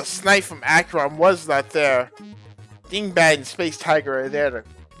 Oh, the snipe from Acuron was not there. Dingbat and Space Tiger are there to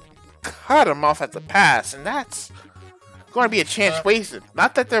cut him off at the pass. And that's going to be a chance wasted.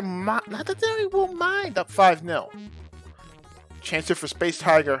 Not that they won't mind up 5-0. Chance here for Space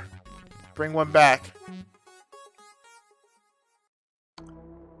Tiger. Bring one back.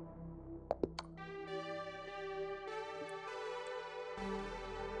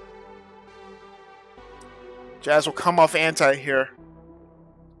 Jazz will come off anti here.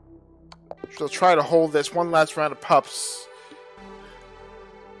 She'll try to hold this one last round of pups.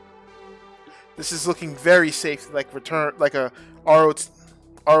 This is looking very safe, like a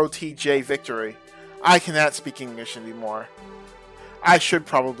ROTJ victory. I cannot speak English anymore. I should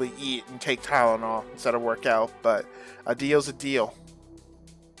probably eat and take Tylenol instead of work out, but a deal's a deal.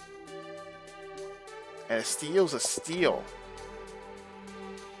 And a steal's a steal.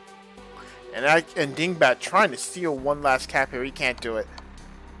 And Dingbat trying to steal one last cap here. He can't do it.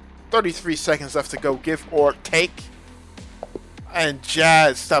 33 seconds left to go. Give or take. And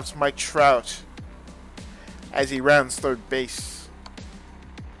Jazz stops Mike Trout as he rounds third base.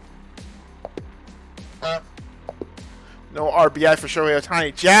 No RBI for Shohei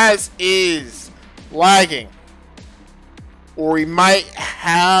Ohtani. Jazz is lagging. Or he might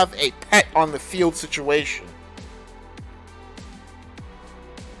have a pet on the field situation.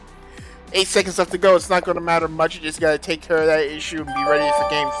 8 seconds left to go. It's not going to matter much. You just got to take care of that issue and be ready for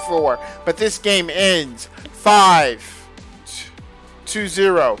game 4. But this game ends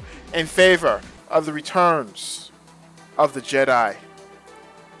 5-2-0 in favor of the returns of the Jedi.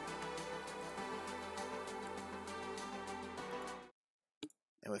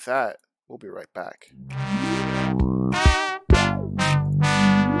 And with that, we'll be right back.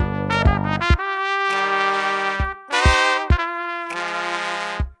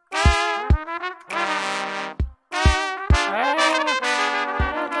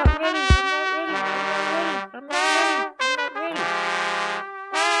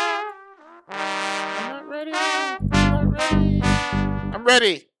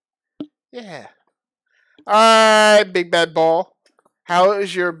 Ready. Yeah. Alright, Big Bad Ball. How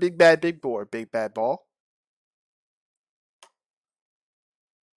is your Big Bad Big Board, Big Bad Ball?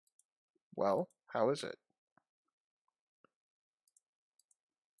 Well, how is it?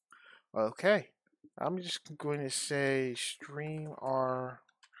 Okay. I'm just going to say stream our...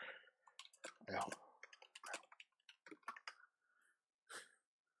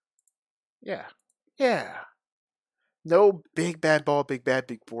 Yeah. Yeah. No Big Bad Ball, Big Bad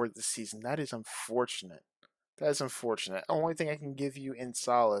Big Board this season. That is unfortunate. That is unfortunate. Only thing I can give you in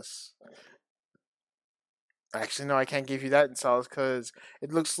solace. Actually, no, I can't give you that in solace because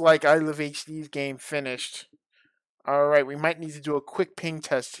it looks like I Live HD's game finished. Alright, we might need to do a quick ping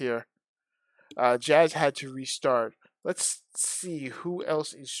test here. Jazz had to restart. Let's see who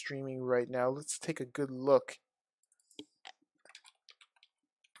else is streaming right now. Let's take a good look.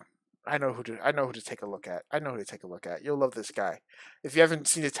 I know who to take a look at. I know who to take a look at. You'll love this guy. If you haven't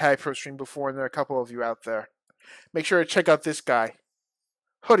seen the Tag Pro stream before, and there are a couple of you out there, make sure to check out this guy,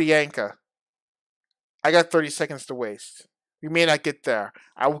 Hoodie-Yanka. I got 30 seconds to waste. We may not get there.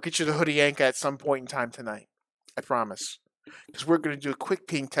 I will get you the Hoodie-Yanka at some point in time tonight. I promise. Because we're going to do a quick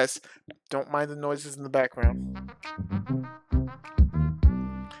ping test. Don't mind the noises in the background.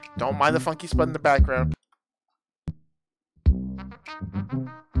 Don't mind the funky spud in the background.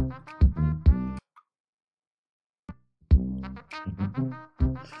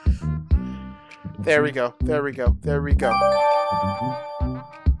 There we go. There we go. There we go.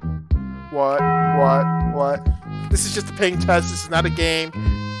 What? This is just a ping test. This is not a game.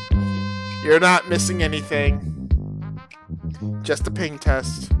 You're not missing anything. Just a ping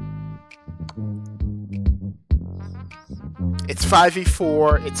test. It's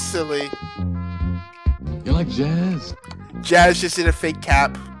 5v4. It's silly. You like jazz? Jazz just did a fake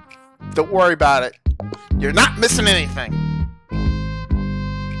cap. Don't worry about it. You're not missing anything.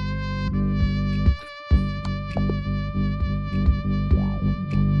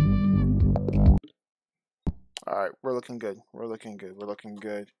 Alright, we're looking good. We're looking good. We're looking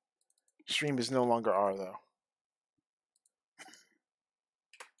good. Stream is no longer R, though.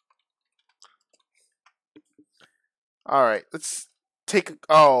 Alright, let's take...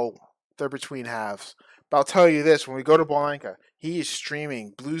 Oh, they're between halves. But I'll tell you this, when we go to Blanca, he is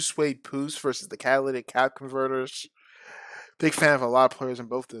streaming Blue Suede Poos versus the Catalytic Cap Converters. Big fan of a lot of players in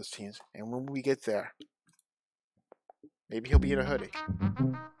both those teams. And when we get there, maybe he'll be in a hoodie.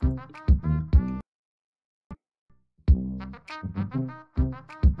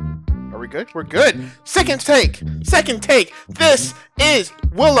 Are we good? We're good. Second take. Second take. This is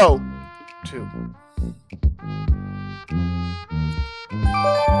Willow 2.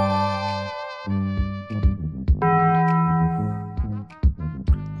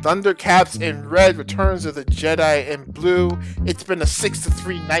 Thundercaps in red, Returns of the Jedi in blue. It's been a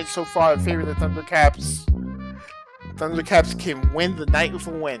 6-3 night so far in favor of the Thundercaps. Thundercaps can win the night with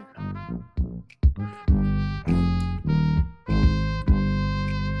a win.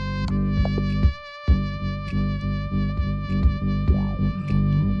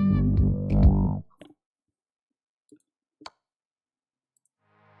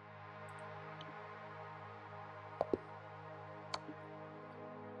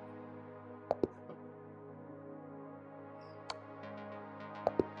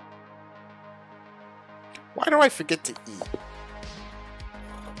 do I forget to eat?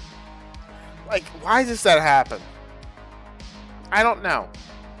 Like, why does that happen? I don't know.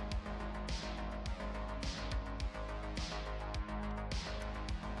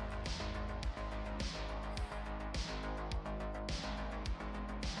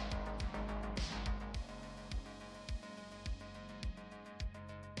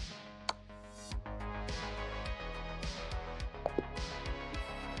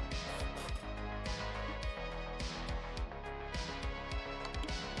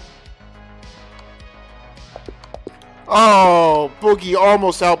 Oh, Boogie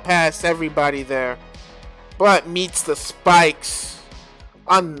almost outpassed everybody there, but meets the spikes.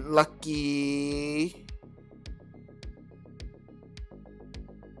 Unlucky.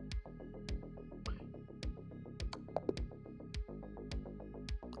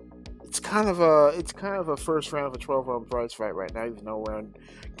 It's kind of a first round of a 12-round prize fight right now, even though we're in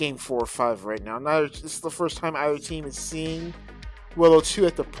game 4 or 5 right now. Now this is the first time either team is seeing Willow 2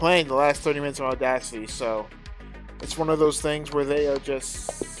 at the plane the last 30 minutes of Audacity, so it's one of those things where they are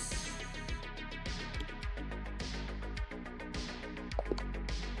just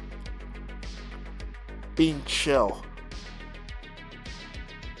being chill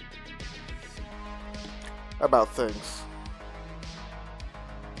about things.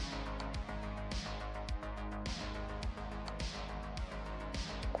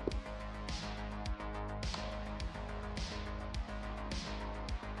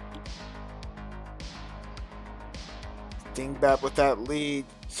 Dingbat with that lead,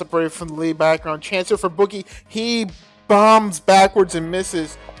 separated from the lead background. Chancer for Boogie. He bombs backwards and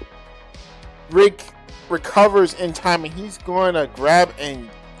misses. Rick recovers in time, and he's going to grab and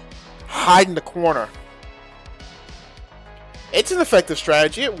hide in the corner. It's an effective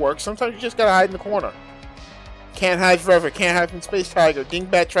strategy. It works. Sometimes you just got to hide in the corner. Can't hide forever. Can't hide from Space Tiger.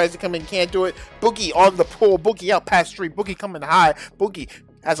 Dingbat tries to come in. Can't do it. Boogie on the pull. Boogie out past 3. Boogie coming high. Boogie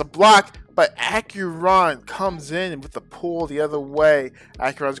has a block, but Acuron comes in with the pull the other way.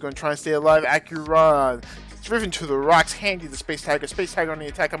 Acuron's going to try and stay alive. Acuron driven to the rocks, handy to Space Tiger. Space Tiger on the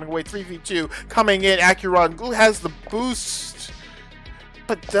attack, coming away. 3v2 coming in. Acuron, who has the boost,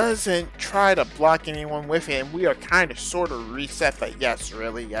 but doesn't try to block anyone with it. And we are kind of sort of reset, but yes,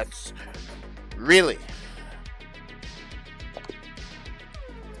 really, yes, really.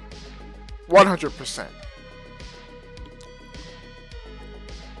 100%.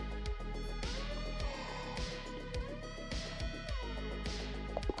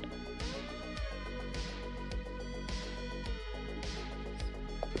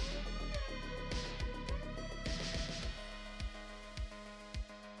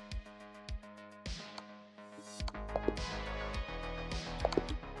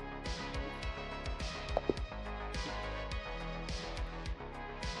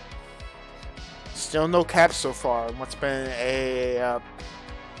 Still no caps so far in what's been a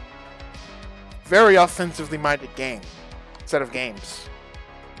very offensively minded set of games.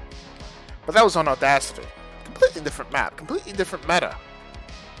 But that was on Audacity. Completely different map, completely different meta.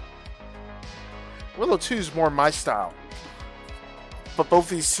 Willow 2 is more my style. But both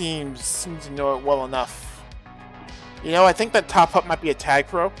these teams seem to know it well enough. You know, I think that top up might be a tag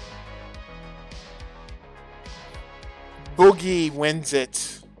pro. Boogie wins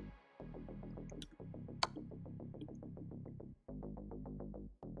it.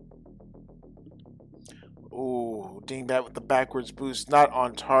 Ooh, Dingbat with the backwards boost, not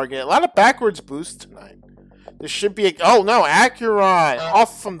on target. A lot of backwards boosts tonight. There should be a... Oh no, Acuron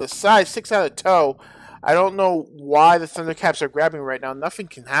off from the side, 6 out of toe. I don't know why the Thundercaps are grabbing right now. Nothing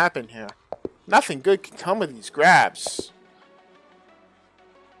can happen here. Nothing good can come with these grabs.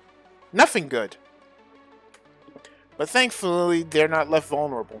 Nothing good. But thankfully, they're not left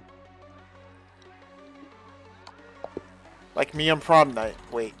vulnerable. Like me on prom night.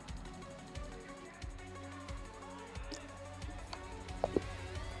 Wait.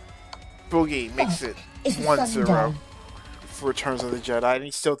 Boogie makes it 1-0 for Returns of the Jedi, and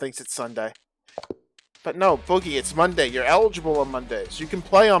he still thinks it's Sunday. But no, Boogie, it's Monday. You're eligible on Mondays. You can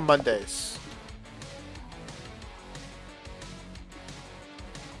play on Mondays.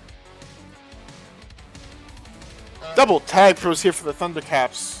 Double tag pros here for the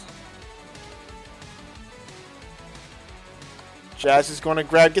Thundercaps. Jazz is going to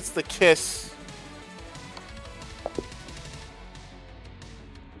grab, gets the kiss.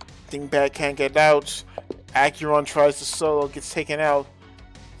 Dingbat can't get out. Acuron tries to solo, gets taken out.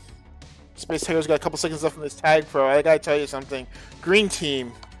 Space Tiger's got a couple seconds left in this tag pro. I gotta tell you something. Green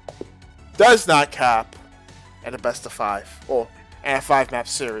team does not cap at a best of 5. Or and a 5-map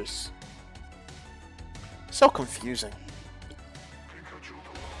series. So confusing.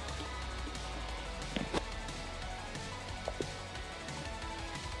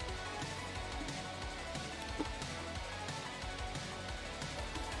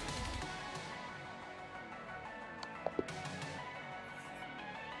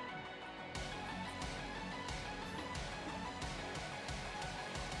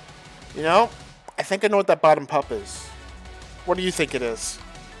 You know, I think I know what that bottom pup is. What do you think it is?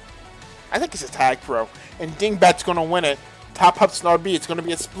 I think it's a tag pro. And Dingbat's going to win it. Top pup's an RB. It's going to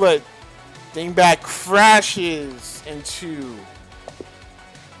be a split. Dingbat crashes into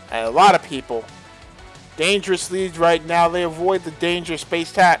a lot of people. Dangerous leads right now. They avoid the danger.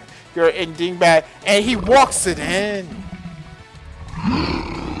 Space Tap. You're in Dingbat. And he walks it in.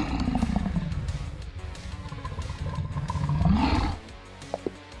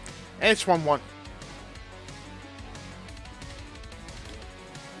 And it's 1-1.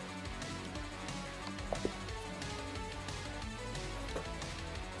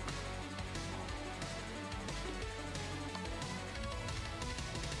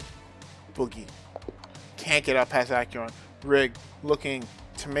 Boogie can't get up past Acuron. Rig looking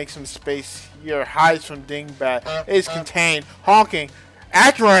to make some space here. Hides from Dingbat. Is contained. Honking.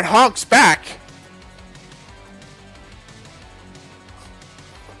 Acuron honks back.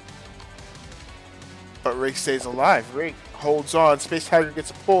 But Rig stays alive. Rig holds on. Space Tiger gets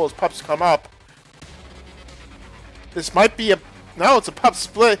a pull as pups come up. This might be a... No, it's a pup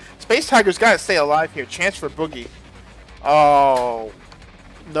split. Space Tiger's got to stay alive here. Chance for Boogie. Oh...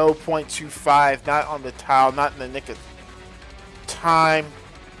 No, 0.25, not on the tile, not in the nick of time.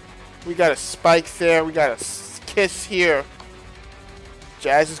 We got a spike there. We got a kiss here.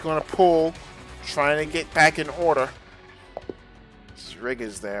 Jazz is going to pull, trying to get back in order. Rig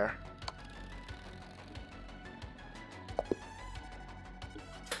is there.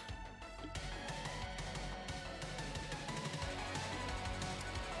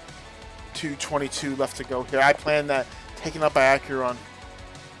 .222 left to go here. I planned that. Taken up by Acuron.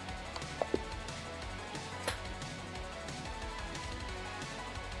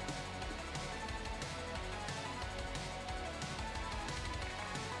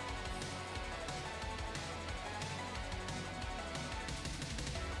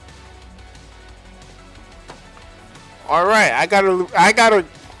 All right,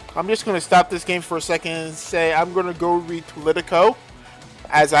 I'm just gonna stop this game for a second and say I'm gonna go read Politico,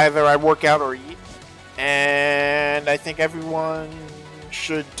 as either I work out or eat, and I think everyone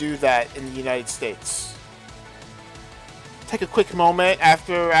should do that in the United States. Take a quick moment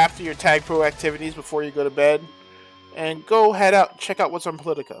after your Tag Pro activities before you go to bed, and go head out, check out what's on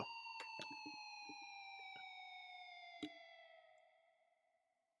Politico.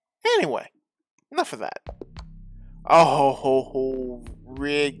 Anyway, enough of that. Oh,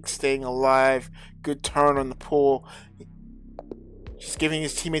 Rig staying alive. Good turn on the pull. Just giving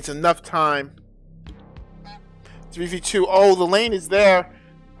his teammates enough time. 3v2. Oh, the lane is there.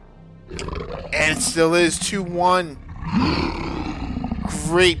 And it still is 2-1.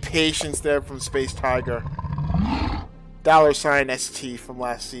 Great patience there from Space Tiger. $ST from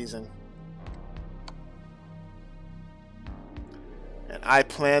last season. And I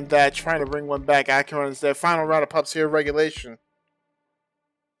planned that, trying to bring one back. Acuron's there. Final round of pups here, regulation.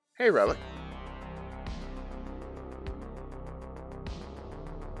 Hey, Relic.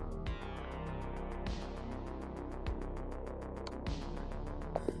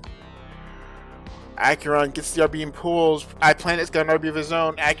 Acuron gets the RB and pulls. I planned it's got an RB of his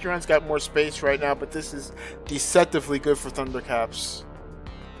own. Acuron's got more space right now, but this is deceptively good for Thundercaps.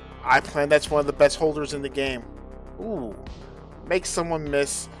 I planned that's one of the best holders in the game. Ooh. Make someone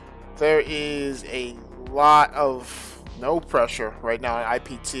miss. There is a lot of no pressure right now on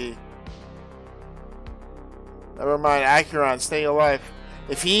IPT. Never mind, Acuron, stay alive.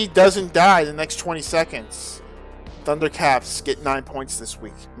 If he doesn't die in the next 20 seconds, Thundercaps get 9 points this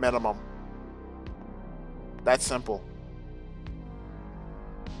week, minimum. That's simple.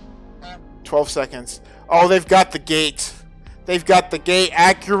 12 seconds. Oh, they've got the gate. They've got the gate.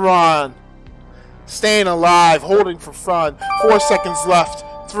 Acuron staying alive, holding for fun. 4 seconds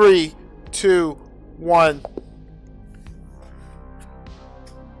left. 3, 2, 1.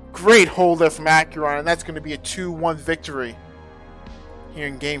 Great hold there from Acuron, and that's going to be a 2-1 victory here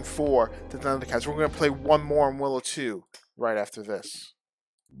in Game 4 to the Thundercats. We're going to play one more in Willow 2 right after this.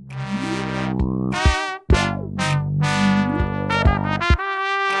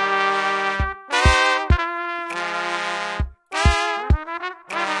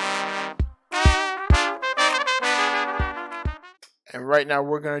 And right now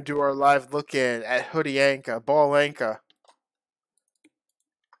we're going to do our live look-in at Hoodie Anka, Ball Anka.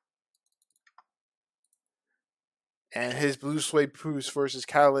 And his Blue Suede Poos versus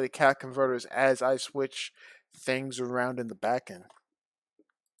Catalytic Cat Converters as I switch things around in the back end.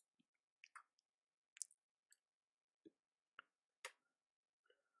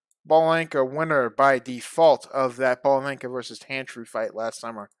 Ball Anka winner by default of that Ball Anka versus Tantru fight last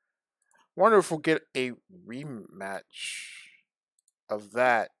summer. Wonder if we'll get a rematch of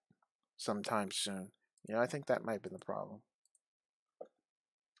that sometime soon. You know, I think that might have been the problem.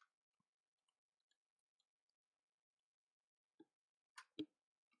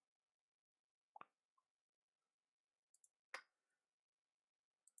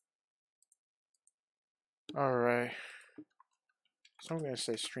 Alright. So I'm going to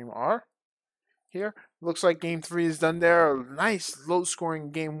say stream R here. Looks like game 3 is done there. A nice low scoring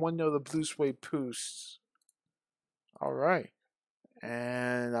game 1-0 the Blue Suede Poos. Alright.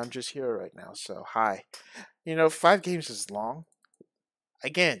 And I'm just here right now, so hi. You know, 5 games is long.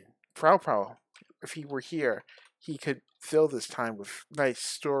 Again, Prow, if he were here, he could fill this time with nice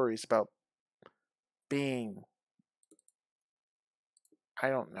stories about being, I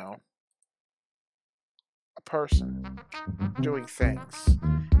don't know, a person doing things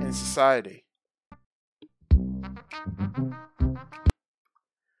in society.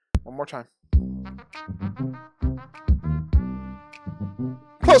 One more time.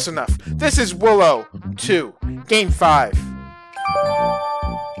 Close enough. This is Willow 2, Game 5.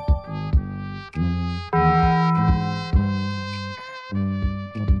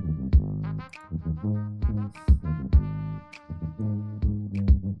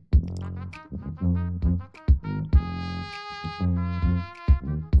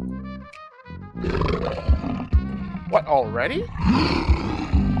 What, already?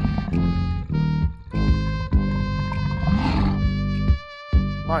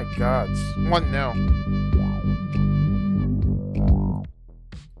 My gods. 1-0.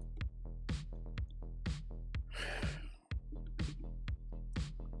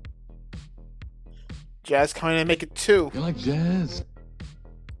 Jazz coming in to make it 2. You like jazz?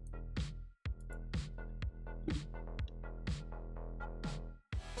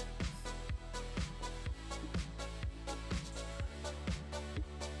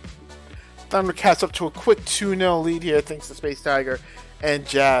 Thundercaps up to a quick 2-0 lead here thanks to Space Tiger and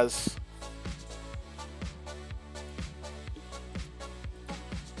Jazz.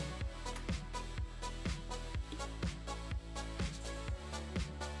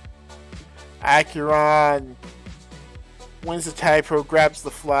 Acuron wins the tag pro, grabs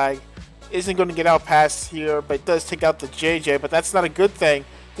the flag. Isn't going to get out past here, but does take out the JJ, but that's not a good thing.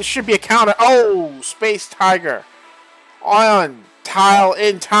 This should be a counter. Oh, Space Tiger on tile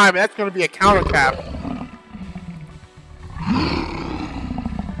in time. That's going to be a counter cap.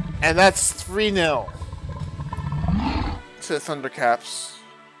 And that's 3-0 to the Thundercaps.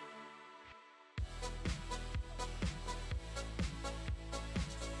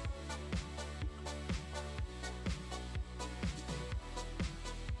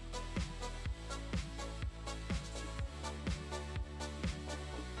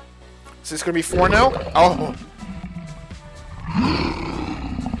 Is this going to be 4-0? Oh.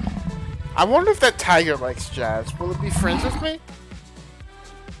 I wonder if that tiger likes Jazz. Will it be friends with me?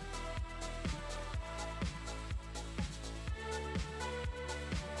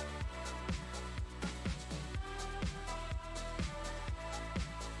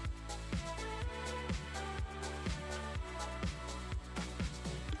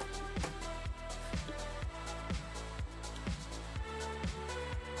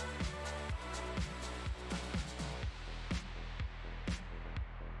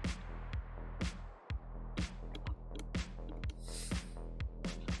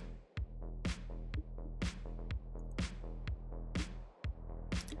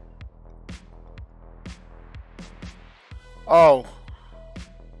 Oh.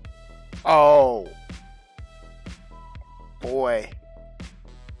 Oh. Boy.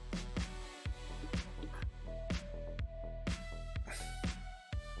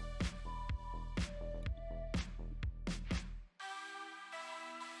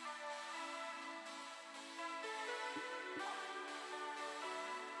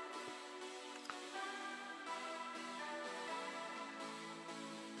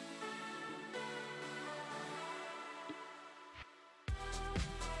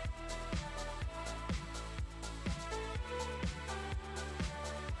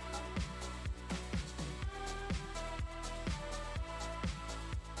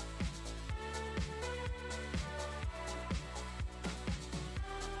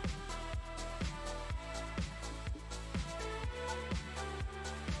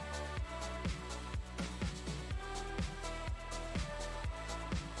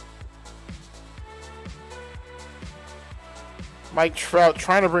 Mike Trout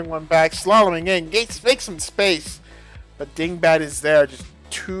trying to bring one back, slaloming in. Gates makes some space, but Dingbat is there. Just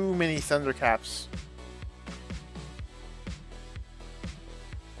too many Thundercaps.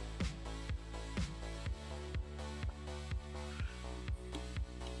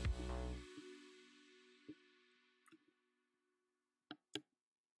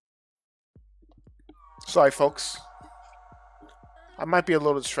 Sorry, folks. I might be a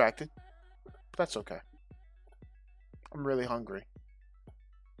little distracted, but that's okay. I'm really hungry.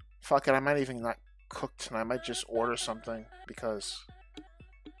 Fuck it, I might even not cook tonight. I might just order something because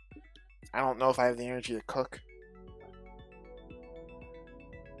I don't know if I have the energy to cook.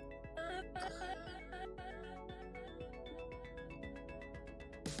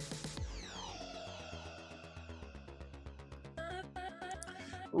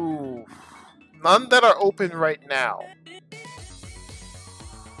 Ooh. None that are open right now.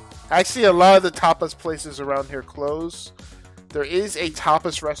 I see a lot of the tapas places around here close. There is a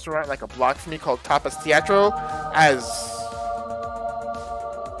tapas restaurant like a block from me called Tapas Teatro, as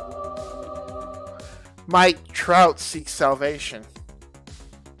Mike Trout seeks salvation.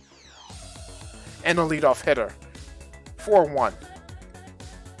 And a leadoff hitter. 4-1.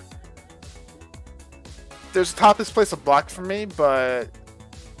 There's a tapas place a block from me, but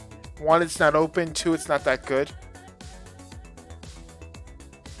 1, it's not open. 2, it's not that good.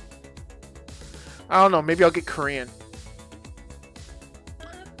 I don't know. Maybe I'll get Korean.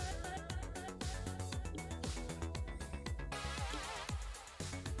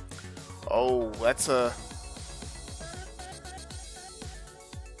 Oh, that's a...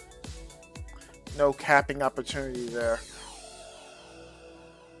 no capping opportunity there.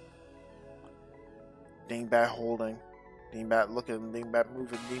 Dingbat holding. Dingbat looking. Dingbat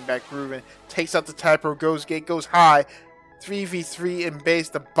moving. Dingbat grooving. Takes out the typo. Goes gate. Goes high. 3v3 in base.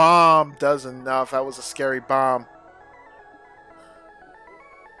 The bomb does enough. That was a scary bomb.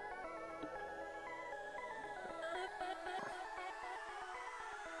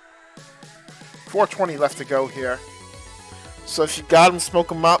 .420 left to go here. So if you got him, smoke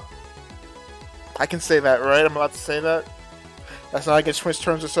him up. I can say that, right? I'm allowed to say that? That's not against Twitch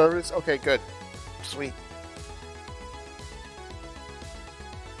terms of service? Okay, good. Sweet.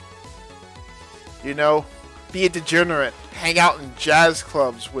 You know, be a degenerate. Hang out in jazz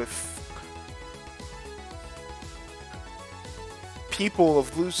clubs with people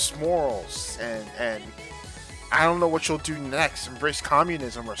of loose morals. And I don't know what you'll do next. Embrace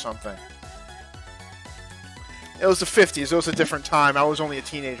communism or something. It was the 50s. It was a different time. I was only a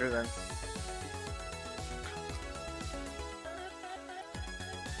teenager then.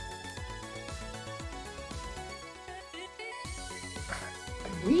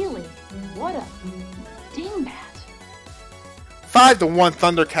 Really? What a dingbat. 5-1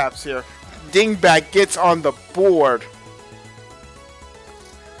 Thundercaps here. Dingbat gets on the board.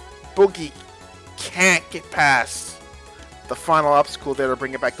 Boogie can't get past the final obstacle there to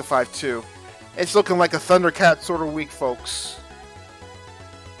bring it back to 5-2. It's looking like a Thundercat sort of week, folks.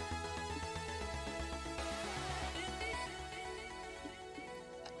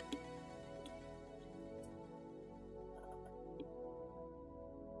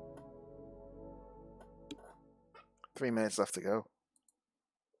 Three minutes left to go.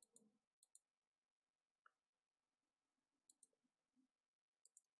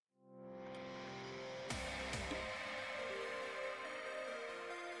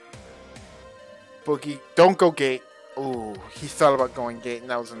 Boogie, don't go gate. Ooh, he thought about going gate, and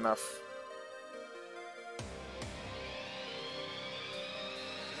that was enough.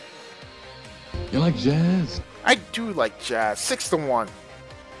 You like jazz? I do like jazz. 6-1.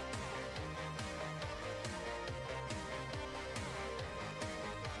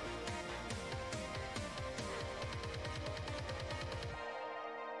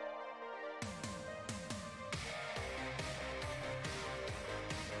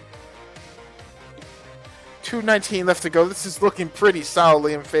 .219 left to go. This is looking pretty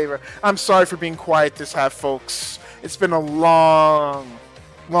solidly in favor. I'm sorry for being quiet this half, folks. It's been a long,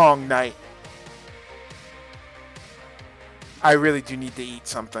 long night. I really do need to eat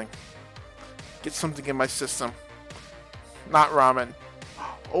something. Get something in my system. Not ramen.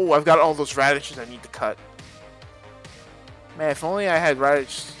 Oh, I've got all those radishes I need to cut. Man, if only I had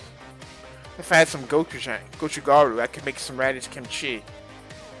radish. If I had some gochugaru, I could make some radish kimchi.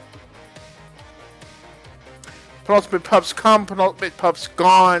 Penultimate Pup's come, Penultimate Pup's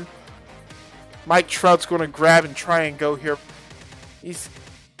gone. Mike Trout's going to grab and try and go here. He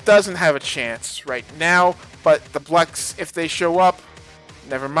doesn't have a chance right now, but the Blacks, if they show up,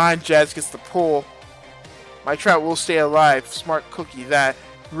 never mind, Jazz gets the pull. Mike Trout will stay alive. Smart cookie that.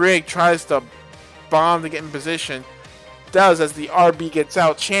 Rig tries to bomb to get in position. Does as the RB gets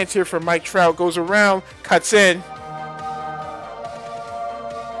out. Chance here for Mike Trout. Goes around, cuts in.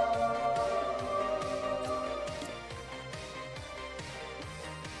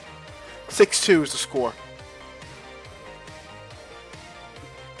 .6-2 is the score.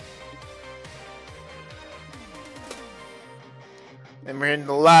 And we're in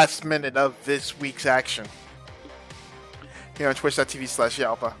the last minute of this week's action here on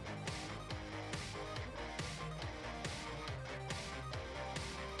twitch.tv/Yalpa.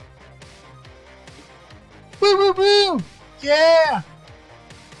 Woo woo woo! Yeah!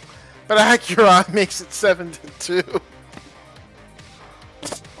 But Acuron makes it 7-2.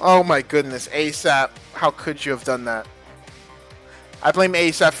 Oh my goodness, ASAP. How could you have done that? I blame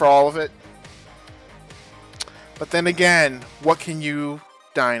ASAP for all of it. But then again, what can you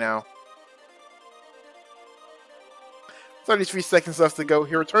Dino? 33 seconds left to go.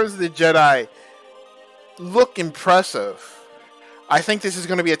 He returns to the Jedi. Look impressive. I think this is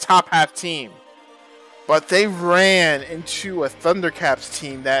going to be a top half team. But they ran into a Thundercaps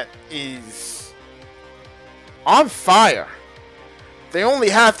team that is on fire. The only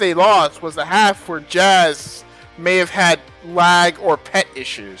half they lost was the half where Jazz may have had lag or pet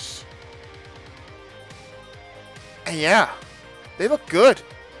issues. And yeah, they look good.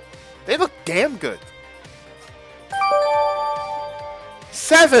 They look damn good.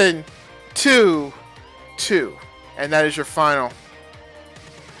 7-2-2. And that is your final.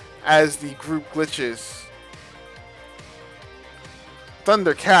 As the group glitches.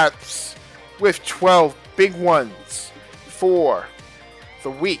 Thundercaps with 12 big ones for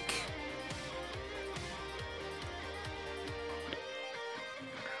the week.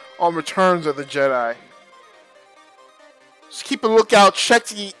 On Returns of the Jedi. Just keep a lookout. Check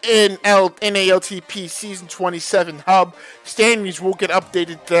the mLTP Season 27 hub. Standings will get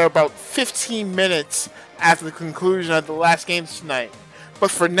updated there about 15 minutes after the conclusion of the last games tonight.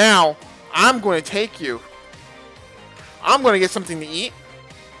 But for now, I'm going to take you. I'm going to get something to eat.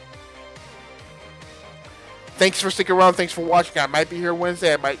 Thanks for sticking around. Thanks for watching. I might be here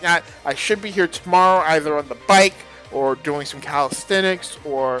Wednesday. I might not. I should be here tomorrow, either on the bike or doing some calisthenics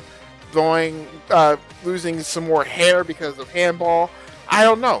or losing some more hair because of handball. I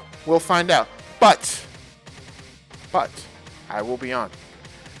don't know. We'll find out. But I will be on.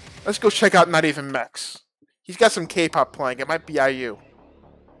 Let's go check out Not Even Mex. He's got some K-pop playing. It might be IU.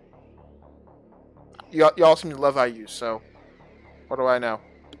 Y'all seem to love IU, so what do I know?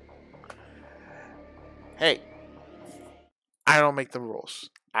 Hey, I don't make the rules.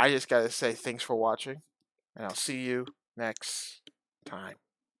 I just gotta say thanks for watching, and I'll see you next time.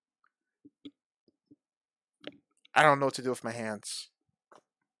 I don't know what to do with my hands.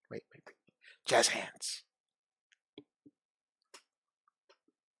 Wait. Jazz hands.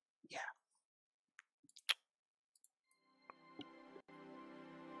 Yeah.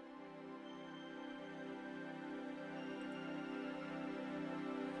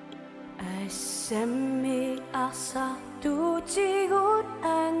 Asami asa tujiut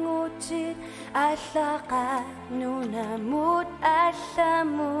angutit alaka nunamut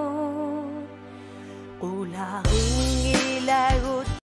alamut ularing ilagut